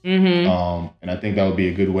place. Mm-hmm. And I think that would be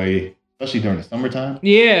a good way, especially during the summertime.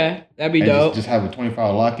 Yeah, that'd be dope. Just have a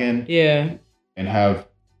 24-hour lock-in. Yeah. And have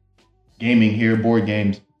gaming here, board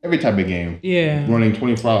games. Every type of game. Yeah. Running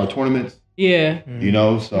 24-hour tournaments. Yeah. You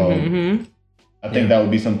know, so I think that would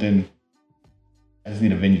be something. I just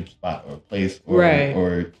need a venue spot or a place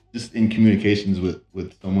or just in communications with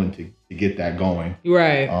someone to get that going.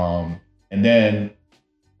 Right. And then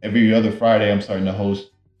every other Friday I'm starting to host,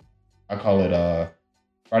 I call it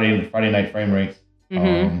Friday night frame rates.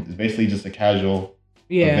 It's basically just a casual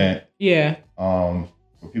event. Yeah. Where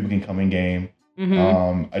people can come and game.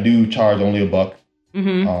 I do charge only $1.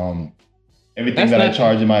 Everything I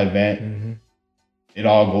charge in my event, it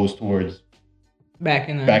all goes towards back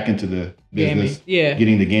into the business. Gaming.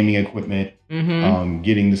 Getting the gaming equipment,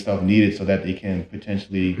 getting the stuff needed so that they can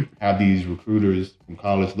potentially have these recruiters from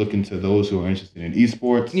college look into those who are interested in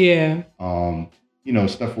esports. Yeah. You know,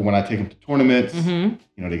 stuff for when I take them to tournaments. You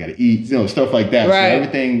know, they got to eat. You know, stuff like that. Right. So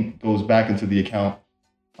everything goes back into the account.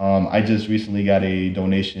 I just recently got a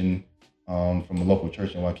donation. From a local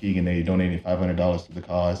church in Waukegan, they donated $500 to the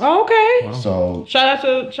cause. Oh, okay. Wow. So shout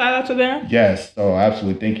out to them. Yes. So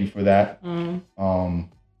absolutely, thank you for that.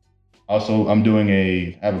 Also, I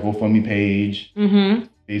have a GoFundMe page,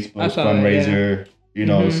 Facebook fundraiser. You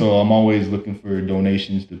know, so I'm always looking for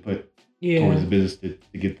donations to put towards the business to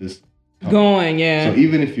get this going. Yeah. So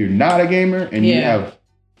even if you're not a gamer and you have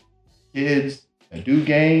kids that do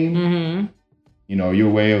game, you know, your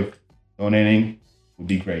way of donating would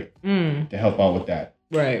be great to help out with that.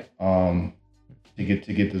 Right. To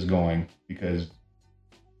get this going because,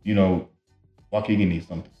 you know, Waukegan needs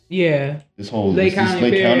something. Yeah. This Lake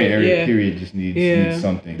County area period just needs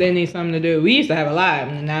something. They need something to do. We used to have a lot,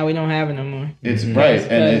 and now we don't have it no more. It's right,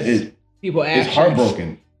 and people it's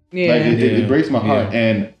heartbroken. Yeah. Like it breaks my heart,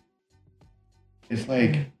 and it's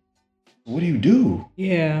like, what do you do?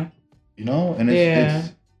 Yeah. You know, and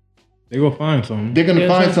it's they go find something. They're gonna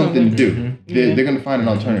find something to do. They're gonna find an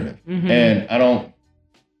alternative. And I don't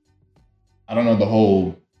know the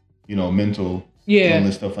whole, you know, mental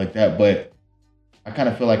illness stuff like that, but I kind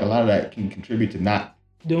of feel like a lot of that can contribute to not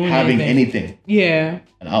having anything. Yeah.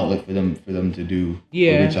 An outlet for them to do.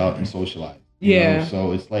 Yeah. Reach out and socialize. You know?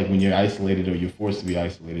 So it's like when you're isolated or you're forced to be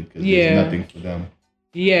isolated because there's nothing for them.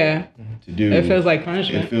 Yeah. To do. It feels like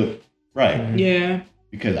punishment. It feels right. Yeah.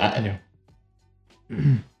 Because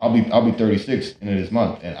I'll be 36 in this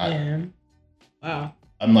month, and wow.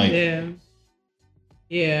 I'm like, it's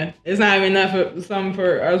not even enough for something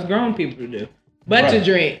for us grown people to do, but to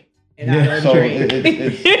drink. And I don't drink.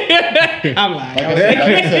 I'm lying. Like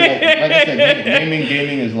I said,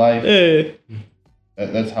 gaming is life.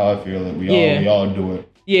 That's how I feel that we all do it.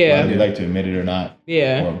 Yeah. Whether we like to admit it or not.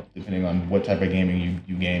 Yeah. Or depending on what type of gaming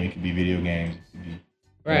you game, it could be video games. It could be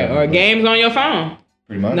or games on your phone.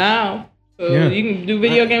 Pretty much. Now. So you can do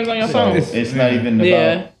video games on your phone. It's not even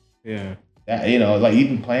about that, you know, like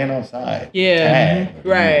even playing outside. Yeah. Tag,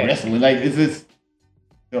 wrestling. Like it's just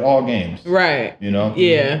they're all games. Right. You know?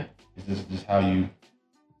 Yeah. It's just how you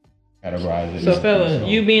categorize it. So fella,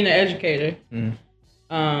 you being an educator,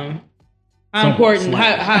 how important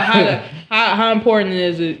how important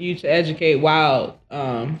is it you to educate while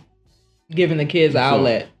giving the kids an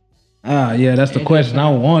outlet? That's the question I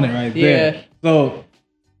wanted right there. Yeah. So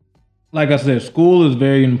like I said, school is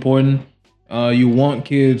very important. You want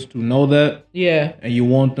kids to know that. Yeah. And you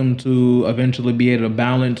want them to eventually be able to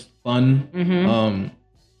balance fun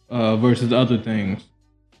versus other things.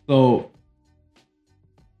 So,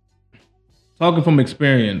 talking from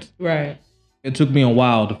experience, right? It took me a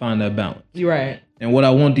while to find that balance. You're right. And what I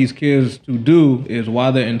want these kids to do is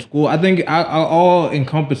while they're in school, I think I'll all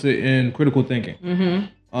encompass it in critical thinking.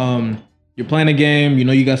 You're playing a game, you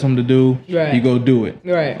know you got something to do, right. You go do it.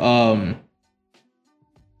 Right.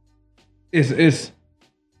 It's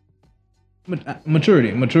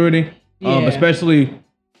maturity. Especially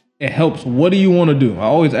it helps. What do you want to do? I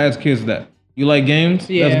always ask kids that. You like games?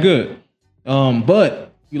 Yeah. That's good.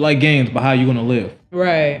 But you like games, but how you gonna live?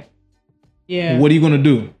 Right. Yeah. What are you gonna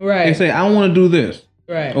do? Right. They say, I want to do this.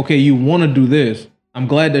 Right. Okay, you want to do this. I'm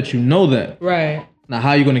glad that you know that. Right. Now, how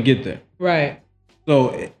are you gonna get there? Right.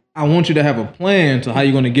 So I want you to have a plan to how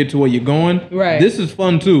you're gonna get to where you're going. Right. This is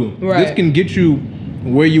fun too. Right. This can get you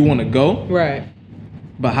where you want to go. Right.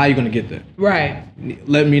 But how you gonna get there? Right.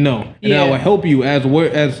 Let me know, and I will help you as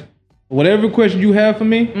whatever question you have for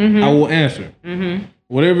me. I will answer.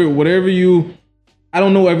 Whatever you. I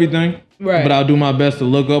don't know everything. Right. But I'll do my best to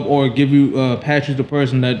look up or give you patch you the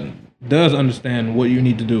person that does understand what you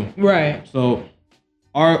need to do. Right. So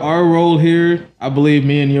our role here, I believe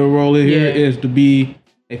me and your role here is to be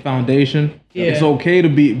a foundation. Yeah. It's okay to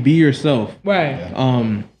be yourself.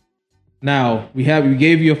 Right. Now we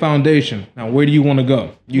gave you a foundation. Now where do you want to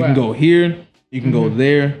go? You can go here, you can go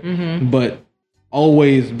there, but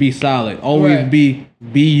always be solid. Always be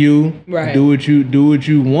you. Right. Do what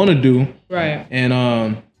you want to do. Right.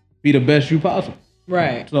 And be the best you possible.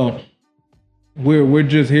 Right. So we're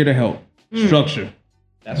just here to help. Structure.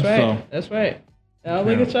 That's right. So, that's right. Now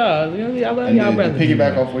look at y'all. I love y'all, brothers. To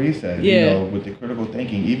piggyback off what he said, you know, with the critical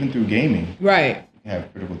thinking, even through gaming, right? You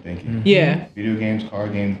have critical thinking. Yeah. Video games,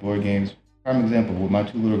 card games, board games. Prime example with my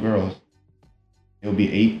 2 little girls, it'll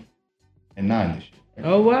be 8 and 9 this year. Right?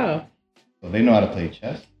 Oh wow. So they know how to play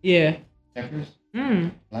chess. Yeah. Checkers.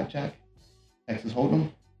 Blackjack. Texas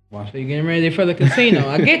Hold'em. So you're getting ready for the casino.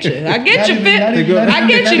 I get you. I get you, Fit. I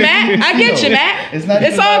get you, Matt. I get you, Matt.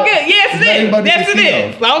 It's all good. Yes, it is. Yes, it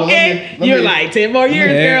is. Okay. You're like 10 more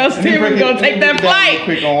years, girls. We're going to take that flight.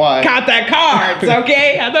 Quick on why. Count that cards,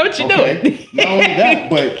 okay? I know what you're doing. Not only that,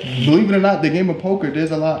 but believe it or not, the game of poker,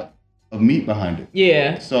 there's a lot of meat behind it.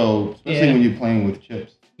 Yeah. So, especially when you're playing with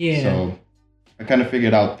chips. Yeah. So, I kind of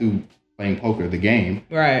figured out through playing poker, the game.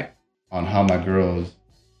 Right. On how my girls'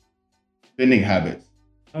 spending habits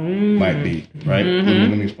might be, right? Let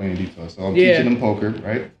me explain in detail. So I'm teaching them poker,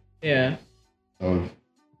 right? Yeah. So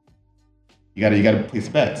you gotta place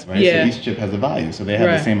bets, right? Yeah. So each chip has a value. So they have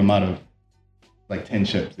the same amount of, like 10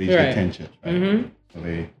 chips. They each get 10 chips, right? So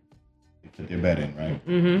they put their bet in,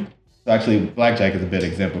 right? So actually, blackjack is a bad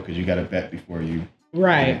example because you gotta bet before you do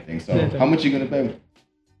anything. So how much you gonna bet?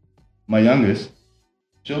 My youngest,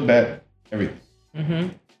 she'll bet everything.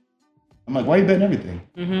 I'm like, why are you betting everything?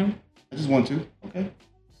 I just want to. Okay.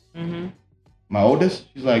 My oldest,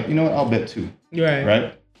 she's like, you know what? I'll bet 2.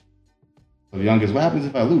 Right. So the youngest, what happens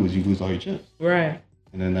if I lose? You lose all your chips. Right.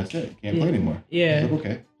 And then that's it. You can't play anymore. Yeah. Like,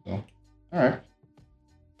 okay. So, all right.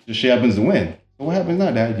 So she happens to win. So what happens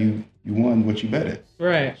now, Dad? You won what you betted.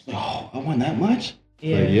 Right. She's like, oh, I won that much?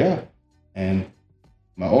 Yeah. Like, yeah. And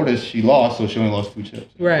my oldest, she lost, so she only lost 2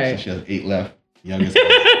 chips. Right. So she has 8 left. The youngest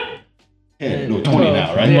has 20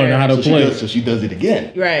 now, right? I'm learning how to play. So she does it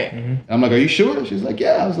again. Right. And I'm like, are you sure? She's like,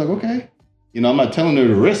 yeah. I was like, okay. You know, I'm not telling her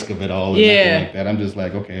the risk of it all or nothing like that. I'm just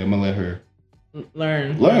like, okay, I'm going to let her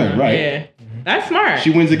learn, right? Yeah. That's smart. She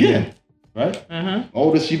wins again, right? Uh-huh.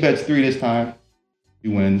 Oldest, she bets 3 this time. She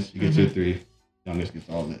wins. She gets her 3. Youngest gets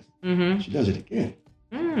all this. She does it again.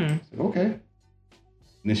 Like, okay. And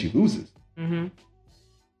then she loses.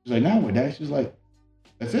 She's like, now what, Dad? She's like,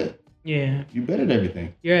 that's it. Yeah. You betted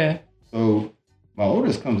everything. Yeah. So my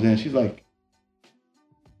oldest comes in. She's like,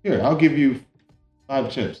 here, I'll give you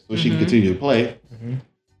 5 chips so she can continue to play.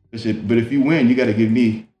 But if you win, you got to give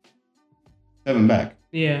me 7 back.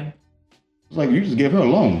 Yeah. It's like, you just gave her a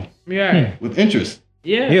loan. Yeah. With interest.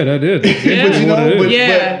 Yeah. Yeah, that is. Yeah. But you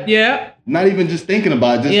know, but not even just thinking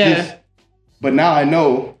about it. Just, but now I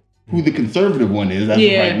know who the conservative one is as of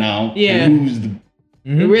right now. Yeah. And who's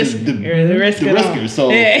the risk, the risker. So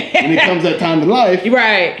when it comes that time in life,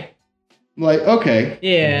 right. I'm like, okay.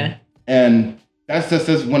 Yeah. And that's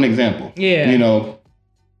just one example. Yeah. You know,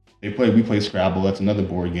 we play Scrabble. That's another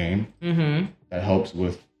board game that helps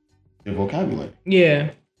with your vocabulary.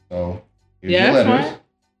 Yeah. So here's your letters. Smart.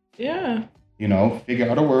 Yeah. You know, figure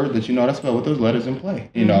out a word that you know how to spell with those letters and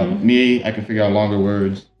play. You know, me, I can figure out longer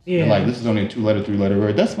words. Yeah. And like, this is only a 2-letter, 3-letter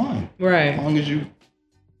word. That's fine. Right. As long as you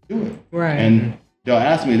do it. Right. And they'll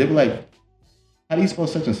ask me, they'll be like, how do you spell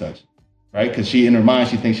such and such? Right? Because she, in her mind,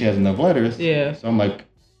 she thinks she has enough letters. Yeah. So I'm like,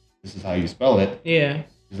 this is how you spell it. Yeah.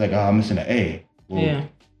 She's like, oh, I'm missing an A. Well, yeah.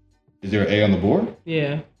 Is there an A on the board?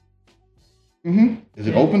 Yeah. Is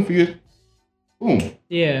it open for you? Boom.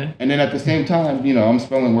 Yeah. And then at the same time, you know, I'm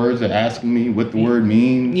spelling words. They're asking me what the word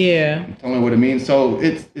means. Yeah. Telling me what it means. So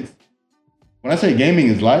it's when I say gaming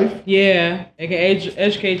is life. Yeah. It can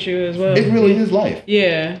educate you as well. It really is life.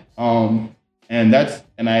 Yeah. My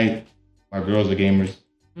girls are gamers.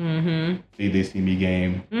 They see me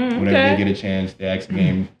game. Whenever they get a chance, they ask me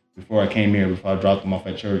game. Before I came here, before I dropped them off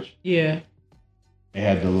at church. Yeah. they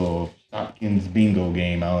had the little Shopkins bingo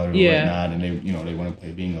game out or whatnot, and they want to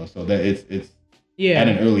play bingo. So that it's at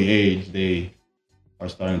an early age they are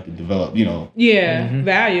starting to develop,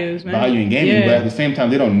 values, man. Value in gaming, but at the same time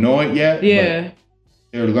they don't know it yet. But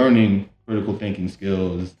they're learning critical thinking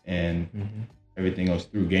skills and everything else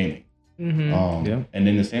through gaming. And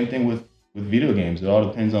then the same thing with video games. It all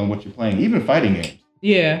depends on what you're playing. Even fighting games.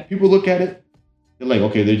 Yeah. People look at it, they're like,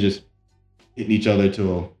 okay, they're just hitting each other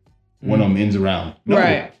till one of them ends around. No,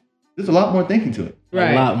 there's a lot more thinking to it.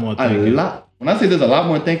 Right. A lot more thinking. When I say there's a lot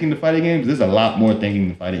more thinking to fighting games, there's a lot more thinking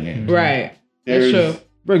to fighting games. Right. That's true.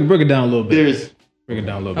 Break it down a little bit. Break it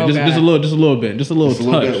down a little bit. Just a little bit. Just a little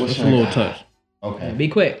touch. Okay. Be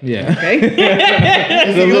quick. Yeah. Okay. Because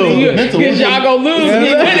y'all gonna lose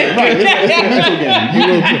me with it. Right. It's a mental game.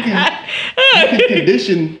 You can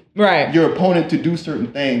condition your opponent to do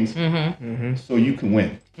certain things so you can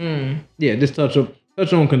win. Yeah, just touch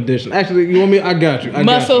on condition. Actually, you want me? I got you.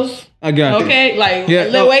 Muscles. I got you. Okay, like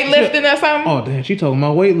weightlifting or something. Oh damn, she talking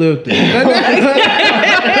about weightlifting.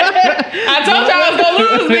 I told y'all I was gonna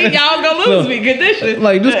lose me. Y'all was gonna lose me. Condition.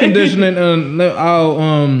 Like just conditioning.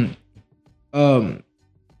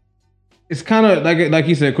 It's kind of like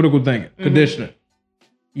you said, critical thinking, conditioning.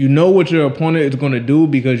 You know what your opponent is going to do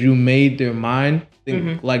because you made their mind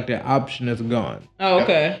think like their option is gone. Oh,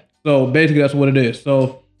 okay. So basically, that's what it is.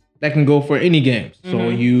 So that can go for any game. So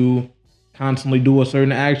you constantly do a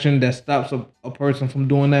certain action that stops a person from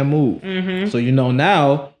doing that move. So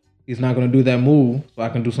now he's not going to do that move, so I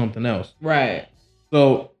can do something else. Right.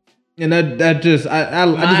 So. And that just I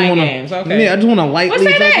just want to I just want to lightly.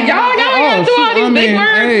 What's that? Y'all gotta do all these big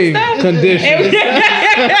words stuff. Conditions.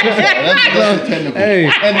 That's technical. Hey.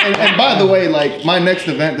 And by the way, like my next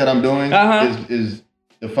event that I'm doing is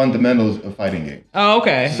the fundamentals of fighting games. Oh,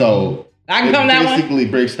 okay. So I can come that one. Basically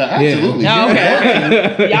breaks down. Absolutely. Oh,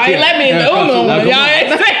 okay. Y'all ain't let me in the Uno one. Y'all ain't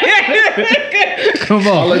come on.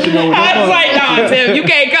 I'll let you know what I was like, nah, Tim, you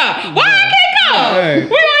can't come. Why I can't come? Hey.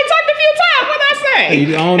 We only talked a few times. What I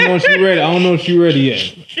say? I don't know if she ready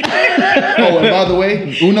yet. Oh, and by the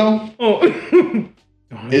way, Uno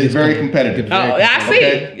is very competitive. Oh, I see.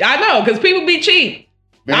 Okay? I know, because people be cheap.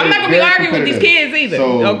 I'm not gonna be arguing with these kids either.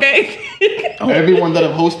 So, okay. Everyone that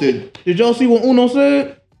I've hosted. Did y'all see what Uno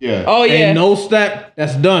said? Yeah. Oh yeah. Ain't no stack.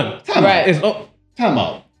 That's done. Time out. Time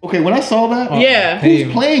out. Okay, when I saw that,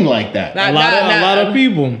 who's playing like that? A lot of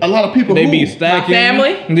people. A lot of people. They be stacking. My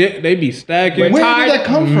family. They be stacking. Where did that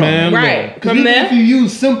come from? Right. From there. If you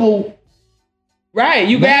use simple. Right,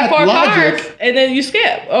 you grab 4 cards and then you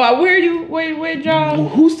skip. Oh, where draw? Well,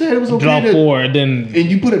 who said it was okay? Draw 4, then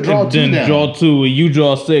and you put a draw 2 then down. Draw 2, and you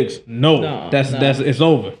draw 6. No, that's it's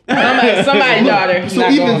over. Somebody's daughter. So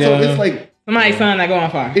it's like somebody's son not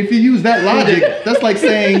going far. If you use that logic, that's like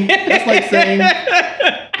saying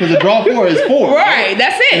because a draw 4 is 4, right?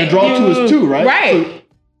 That's it. And a draw 2 is 2, right? Right. So,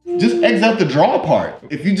 just X out the draw part.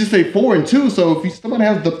 If you just say 4 and 2, so if somebody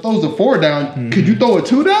throws a 4 down, could you throw a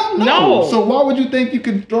 2 down? No. So why would you think you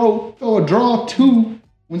could throw a draw 2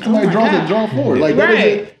 when somebody draws a draw 4? Like that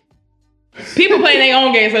is people playing their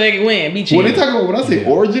own game so they can win. Be cheap. When I say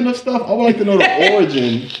origin of stuff, I would like to know the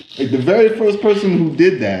origin. Like the very first person who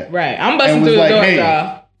did that. Right. I'm busting through the doors,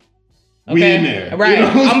 y'all. Okay. We in there. Right.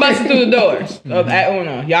 I'm busting through the doors at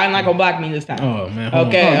Uno. Y'all not gonna block me this time. Oh man.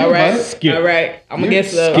 Okay. All right. Skip. All right. I'm gonna get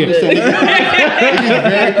some. It is very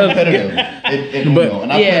competitive in Uno,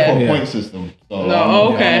 and I play for a point system. So okay. I don't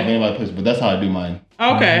know if anybody plays, but that's how I do mine.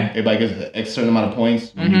 Okay. Everybody gets a certain amount of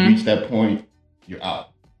points. When you reach that point, you're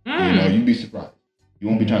out. You'd be surprised. You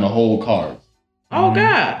won't be trying to hold cards. Oh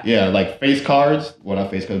God. Yeah, like face cards. Well,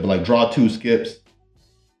 not face cards, but like draw 2 skips,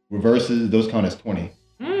 reverses. Those count as 20.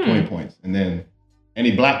 20 points. And then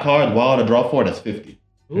any black card, wild or draw 4, that's 50.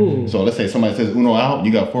 Ooh. So let's say somebody says Uno out,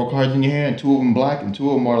 you got 4 cards in your hand, 2 of them black and 2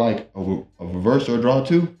 of them are like a reverse or a draw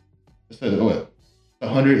 2. Let's say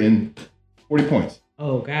 140 points.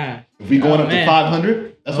 Oh God. If we going up to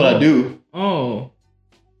 500, that's what I do. Oh. A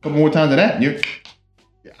couple more times of that, you're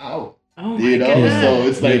out. Oh my God. So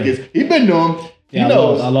it's like he been doing. Yeah,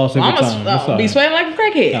 I lost every time. I'm be sweating like a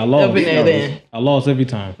crackhead up in there then. I lost every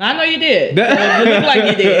time. I know you did. You look like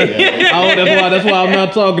you did. That's why I'm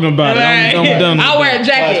not talking about it. I'm done. I'll wear a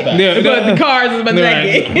jacket. But the cards is my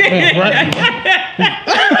jacket.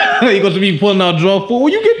 You're going to be pulling out draw 4.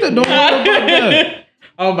 Well, you get that. Don't worry about that.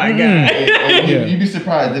 Oh my God. You'd be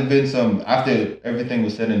surprised. There've been some, after everything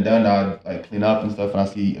was said and done, I'd like clean up and stuff and I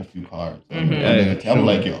see a few cards. I'm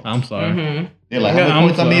like, yo. I'm sorry. They're like, how many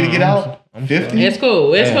points I need to get out? 50? It's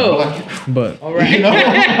cool. It's cool. But all right.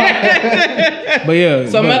 But yeah.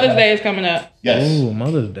 So Mother's Day is coming up. Yes. Ooh,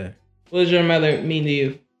 Mother's Day. What does your mother mean to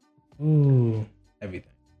you? Ooh, everything.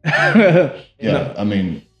 Yeah, I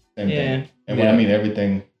mean, same thing. And when I mean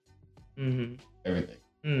everything, everything.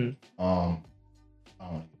 I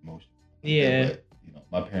don't get emotional. Yeah. But, you know,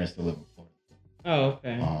 my parents still live in Florida. Oh,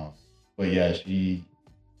 okay. But yeah, she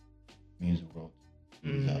means the world.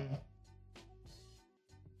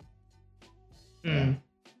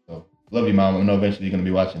 So love you, Mom. I know eventually you're gonna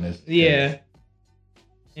be watching this. Yeah.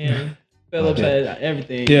 Philip said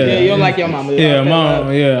everything. Yeah, you don't like your mama. Yeah,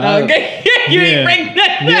 Mom. Yeah. Okay. You ain't bring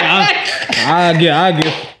that. Yeah, I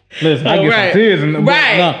get. Listen, I get some tears in the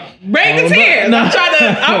Bring the tears. I'm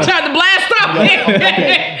trying to blast off.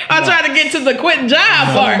 I'm trying to get to the quitting job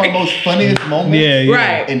part. Some of my most funniest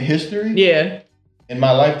moments in history. Yeah. In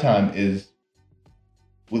my lifetime is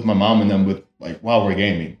with my mom and them while we're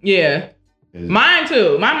gaming. Yeah. Mine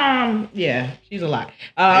too. My mom, she's a lot.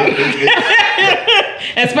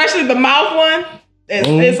 Especially the mouth one.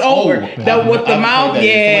 It's over. With the mouth,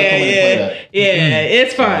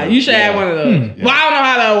 it's fun. You should have one of those. Well, I don't know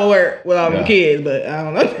how that will work with all them kids, but I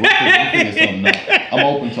don't know. We'll figure something out. I'm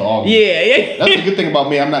open to all. Yeah. That's the good thing about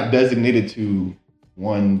me. I'm not designated to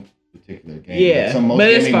one particular game. Yeah,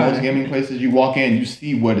 most gaming places, you walk in, you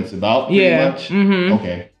see what it's about. Pretty much.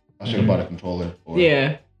 Okay, I should have bought a controller. Or,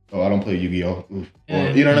 oh, I don't play Yu-Gi-Oh. Or,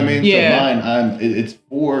 you know what I mean? Yeah. So mine, it's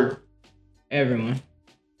for everyone.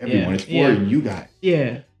 It's for you guys.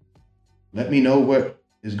 Yeah. Let me know what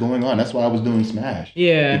is going on. That's why I was doing Smash.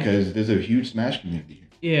 Yeah. Because there's a huge Smash community here.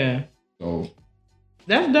 Yeah. So.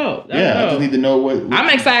 That's dope. I just need to know what I'm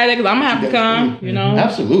excited because I'm gonna have to come. You know.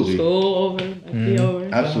 Absolutely. School over. Be over.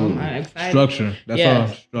 Absolutely. So I'm excited. Structure. That's all.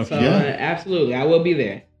 Structure. So, absolutely, I will be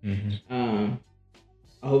there.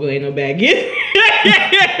 I hope it ain't no bad gift.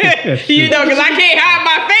 You know, because I can't hide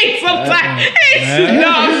my face sometimes. You know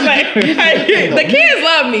what I'm saying? The kids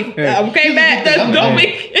love me. Okay, Matt? Don't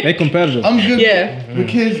be. They competitive. I'm good with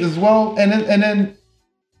kids as well. And then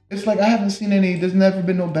it's like I haven't seen any, there's never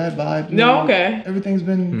been no bad vibes. No, okay. Everything's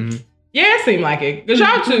been... Yeah, it seemed like it. Because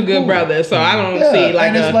y'all two good brothers, so I don't see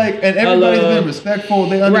like and everybody's been respectful.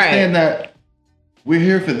 They understand that we're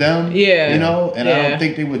here for them. Yeah. You know? And I don't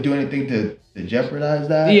think they would do anything to jeopardize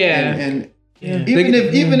that. Yeah. And even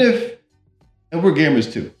if and we're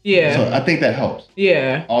gamers too. Yeah. So I think that helps.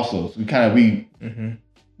 Yeah. Also, so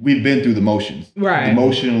we've been through the motions. Right.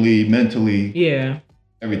 Emotionally, mentally. Yeah.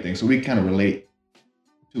 Everything. So we kind of relate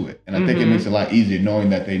to it. And I think it makes it a lot easier knowing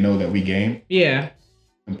that they know that we game. Yeah.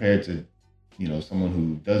 Compared to, someone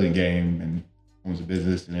who doesn't game and owns a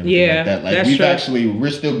business and everything like that. Like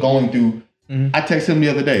we're still going through. I texted him the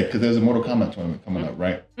other day because there's a Mortal Kombat tournament coming up,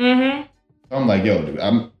 right? So I'm like, yo, dude,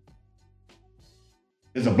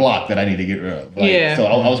 there's a block that I need to get rid of. So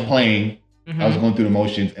I was playing, I was going through the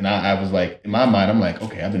motions, and I was like, in my mind, I'm like,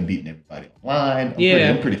 okay, I've been beating everybody online.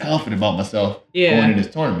 I'm pretty confident about myself going in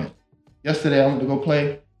this tournament. Yesterday, I went to go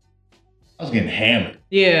play. I was getting hammered.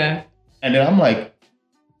 Yeah. And then I'm like,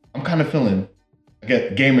 I'm kind of feeling, I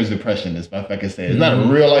get gamer's depression, if I can say it. It's not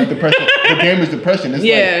a real life depression, but gamer's depression. It's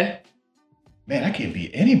like, man, I can't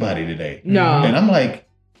beat anybody today. No. And I'm like,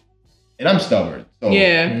 and I'm stubborn. So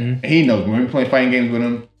and he knows when we're playing fighting games with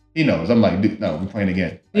him, he knows. I'm like, dude, no, we're playing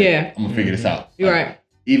again. Like, I'm gonna figure this out. You're right.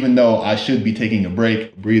 Even though I should be taking a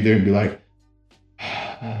break, breather, and be like,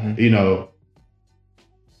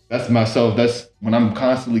 that's myself. That's when I'm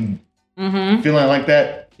constantly feeling like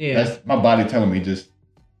that. That's my body telling me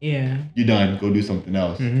you're done. Go do something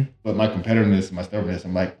else. But my competitiveness, my stubbornness,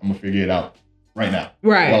 I'm like, I'm gonna figure it out right now.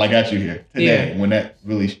 Right. While I got you here today, when that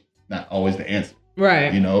really not always the answer.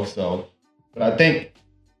 Right. So, but I think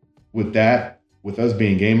with that, with us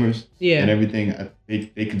being gamers and everything,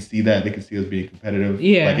 they can see that. They can see us being competitive.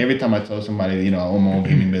 Yeah. Like every time I tell somebody, I own my own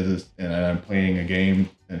gaming business and I'm playing a game,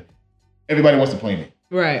 everybody wants to play me.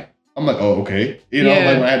 Right. I'm like, oh, okay. Like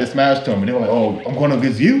when I had the Smash tournament, they were like, oh, I'm going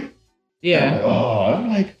against you? Yeah. I'm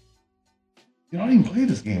like, I don't even play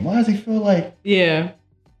this game. Why does he feel like... Yeah.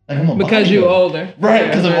 Like I'm a because you're older. Right,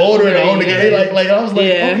 because I'm older and I own the game. Like I was like,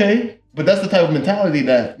 okay. But that's the type of mentality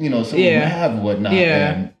that, some people have and whatnot.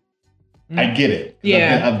 Yeah. And I get it.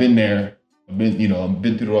 Yeah. I've been there. I've been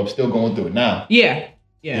through the road. I'm still going through it now. Yeah.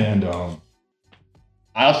 Yeah. And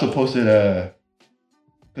I also posted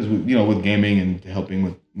because with gaming and helping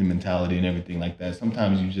with the mentality and everything like that,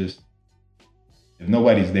 sometimes you just, if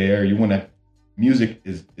nobody's there, you want to, music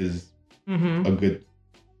is a good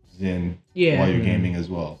zen while you're gaming as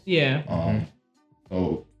well. Yeah.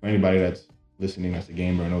 So for anybody that's listening that's a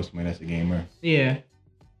gamer or knows somebody that's a gamer. Yeah.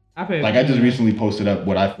 I just recently posted up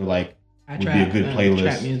what I feel like would be a good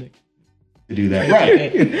playlist to do that.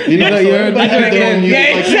 Right. You know, everybody has their own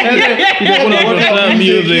music.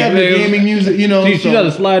 You have your gaming music, you know. She got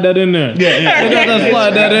to slide that in there. Yeah. She got to slide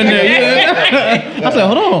that in there. Yeah. I said,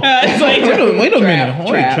 hold on. Wait a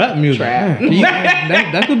minute. Trap music.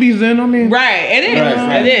 That could be Zen, I mean. Right. It is.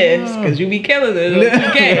 It is. Because you be killing it.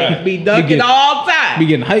 Okay. Be dunking all the time. Be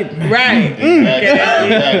getting hype. Right.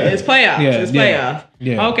 It's playoffs. It's playoffs.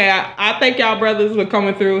 Yeah. Okay. I thank y'all brothers for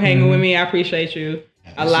coming through, hanging with me. I appreciate you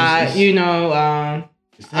a lot. You know, I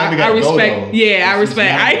respect. I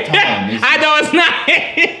respect. I know it's not.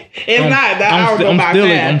 It's not. That hour go by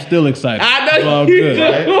fast. I'm still excited. I know you do.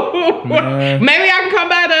 Right? Maybe I can come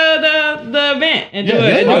by the event and do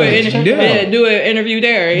an interview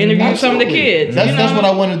there. Interview some of the kids. That's what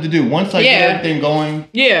I wanted to do. Once I get everything going,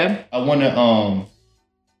 I want to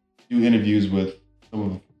do interviews with some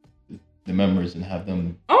of the members and have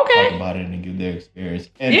them talk about it and give their experience.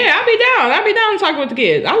 And I'll be down. I'll be down to talk with the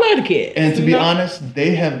kids. I love the kids. And to be honest,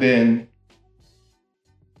 they have been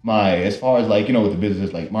as far as like, you know, with the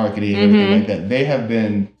business, like marketing and everything like that, they have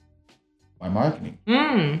been my marketing.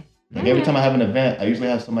 Like every time I have an event, I usually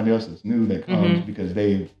have somebody else that's new that comes because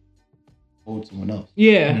they've told someone else.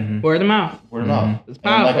 Word of mouth. It's powerful.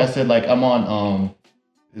 And like I said, like I'm on,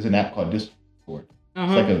 there's an app called Discord.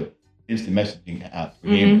 It's like a instant messaging app for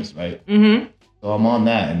gamers, right? So I'm on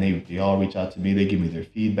that, and they all reach out to me. They give me their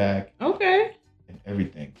feedback, and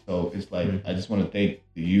everything. So it's like I just want to thank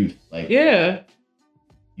the youth. Like, you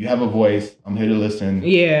have a voice. I'm here to listen.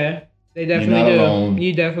 Yeah, they definitely do. Alone.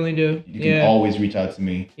 You definitely do. You can always reach out to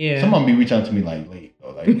me. Yeah, someone be reaching out to me like late,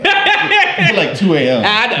 though, like it's like 2 a.m.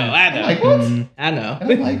 I know. I'm like, what? I know.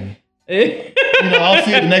 And I'm like, you know, I'll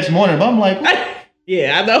see it the next morning, but I'm like. What?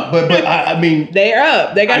 Yeah, I know. But I mean, they're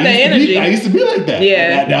up. They got that energy. I used to be like that.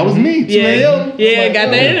 Yeah, that was me. 2 a.m. Yeah, like,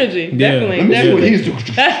 got that energy. Definitely. Let me see what he's doing.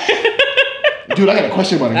 Dude, I got a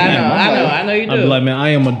question about it. I know you do. I'd be like, man, I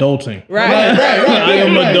am adulting. Right. I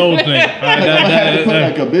am adulting. I had to put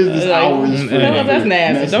like a business hours. No, that's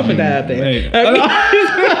nasty. Don't put that out there. Hey,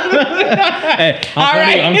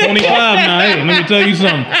 I'm 25 now. Hey, let me tell you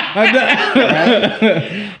something.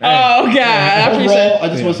 Oh God, I appreciate it. I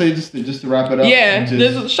just want to say just to wrap it up. Yeah,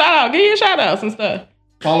 just shout out. Give you shout outs and stuff.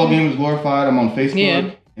 Follow Gamers Glorified. I'm on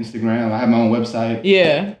Facebook, Instagram. I have my own website.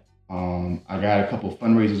 Yeah. I got a couple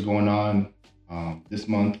fundraisers going on this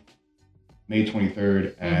month, May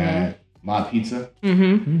 23rd at Mod Pizza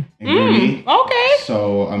in Gurnee. Okay.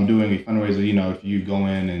 So I'm doing a fundraiser. You know, if you go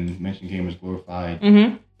in and mention Gamers Glorified,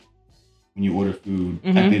 when you order food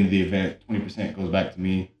at the end of the event, 20% goes back to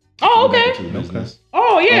me. Oh, okay. To the business.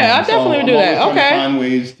 Oh, yeah, I definitely would do that. Okay. I'm find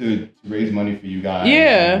ways to raise money for you guys.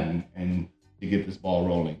 Yeah. And to get this ball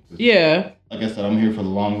rolling. Yeah. Like I said, I'm here for the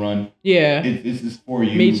long run. Yeah. It's for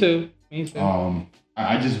you. Me too.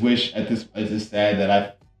 I just wish it's sad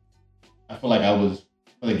that I feel like I was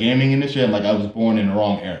for the gaming industry. Like I was born in the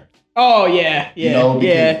wrong era. Oh yeah. You know,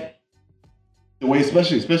 the way,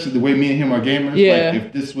 especially the way me and him are gamers. Like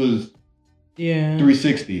if this was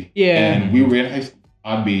 360. And we were in high school,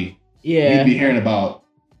 we'd be hearing about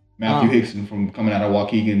Matthew Hickson from coming out of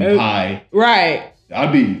Waukegan High. Right.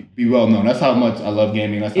 I'd be well known. That's how much I love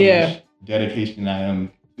gaming. That's how much dedication I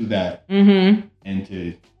am to that. And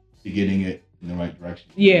to getting it in the right direction.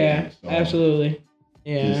 Yeah, so, absolutely.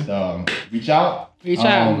 Yeah. Just reach out.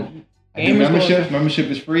 I do membership.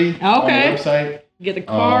 Membership is free. Okay. On the website. Get the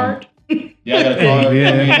card. Yeah, I got a card.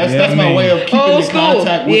 That's my way of keeping in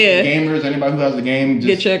contact with gamers. Anybody who has a game, just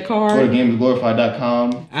get your card. Go to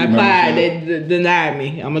gamesglorified.com. I applied. They denied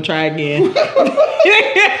me. I'm gonna try again.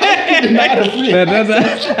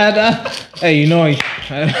 Hey, you know.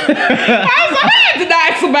 I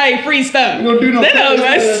denied somebody free stuff. You don't do no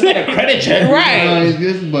credit check. Right.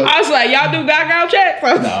 I was like, y'all do background checks?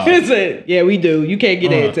 No. Yeah, we do. You can't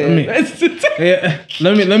get it.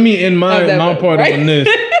 Let me end my part on this.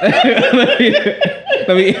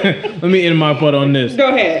 let me end my part on this. Go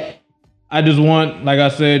ahead. I just want, like I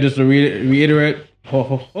said, just to reiterate.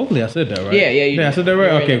 Hopefully I said that right. Yeah. I said that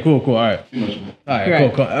right. Okay, cool. All right. Cool.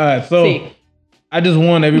 All right. So I just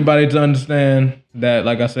want everybody to understand that,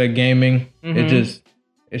 like I said, gaming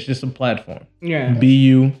it's just a platform. Yeah. Be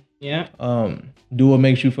you. Yeah. Do what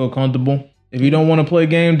makes you feel comfortable. If you don't want to play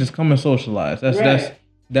games, just come and socialize.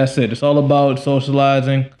 That's it. It's all about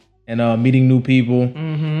socializing and meeting new people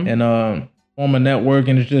and form a network,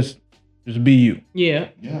 and it's just be you. Yeah.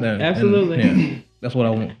 Absolutely. And that's what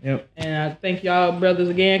I want. Yep. And I thank y'all brothers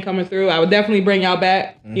again coming through. I would definitely bring y'all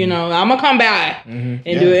back. You know, I'm gonna come by and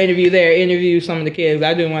do an interview there, interview some of the kids.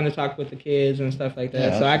 I do want to talk with the kids and stuff like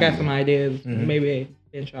that. So I got some ideas. Maybe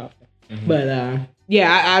in shop. But I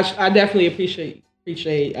definitely appreciate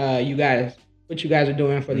you guys what you guys are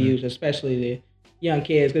doing for the youth, especially the young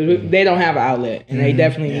kids, because they don't have an outlet, and they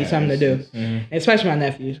definitely need something to do. Especially my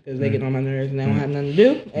nephews, because they get on my nerves and they don't have nothing to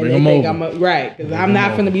do, and they think I'm right, because I'm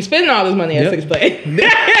not going to be spending all this money at Six Flags.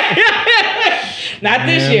 Not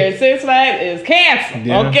this year. Six Flags is canceled.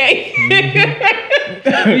 Okay.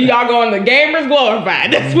 Y'all going to Gamers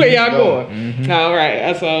Glorified. That's where y'all going. All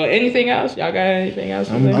right. So anything else? Y'all got anything else?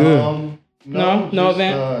 I'm good. No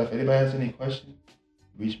event. If anybody has any questions,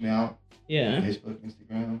 reach me out. Yeah. Facebook,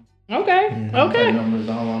 Instagram. Okay. Okay. Numbers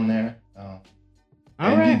all on there. All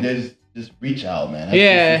right. Just reach out, man.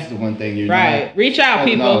 That's the one thing you're right. Reach out,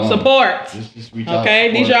 people. Support. Just reach out.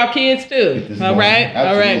 Okay, these y'all kids too. All right.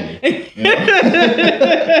 Absolutely. All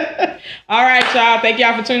right. All right, y'all. Thank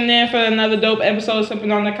y'all for tuning in for another dope episode of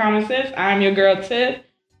Sipping on the Common Sense. I'm your girl Tiff.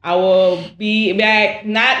 I will be back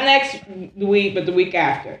not next week, but the week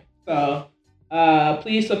after. So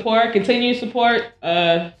please continue to support,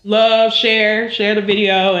 love, share the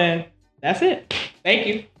video, and that's it. Thank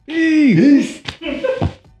you. Peace.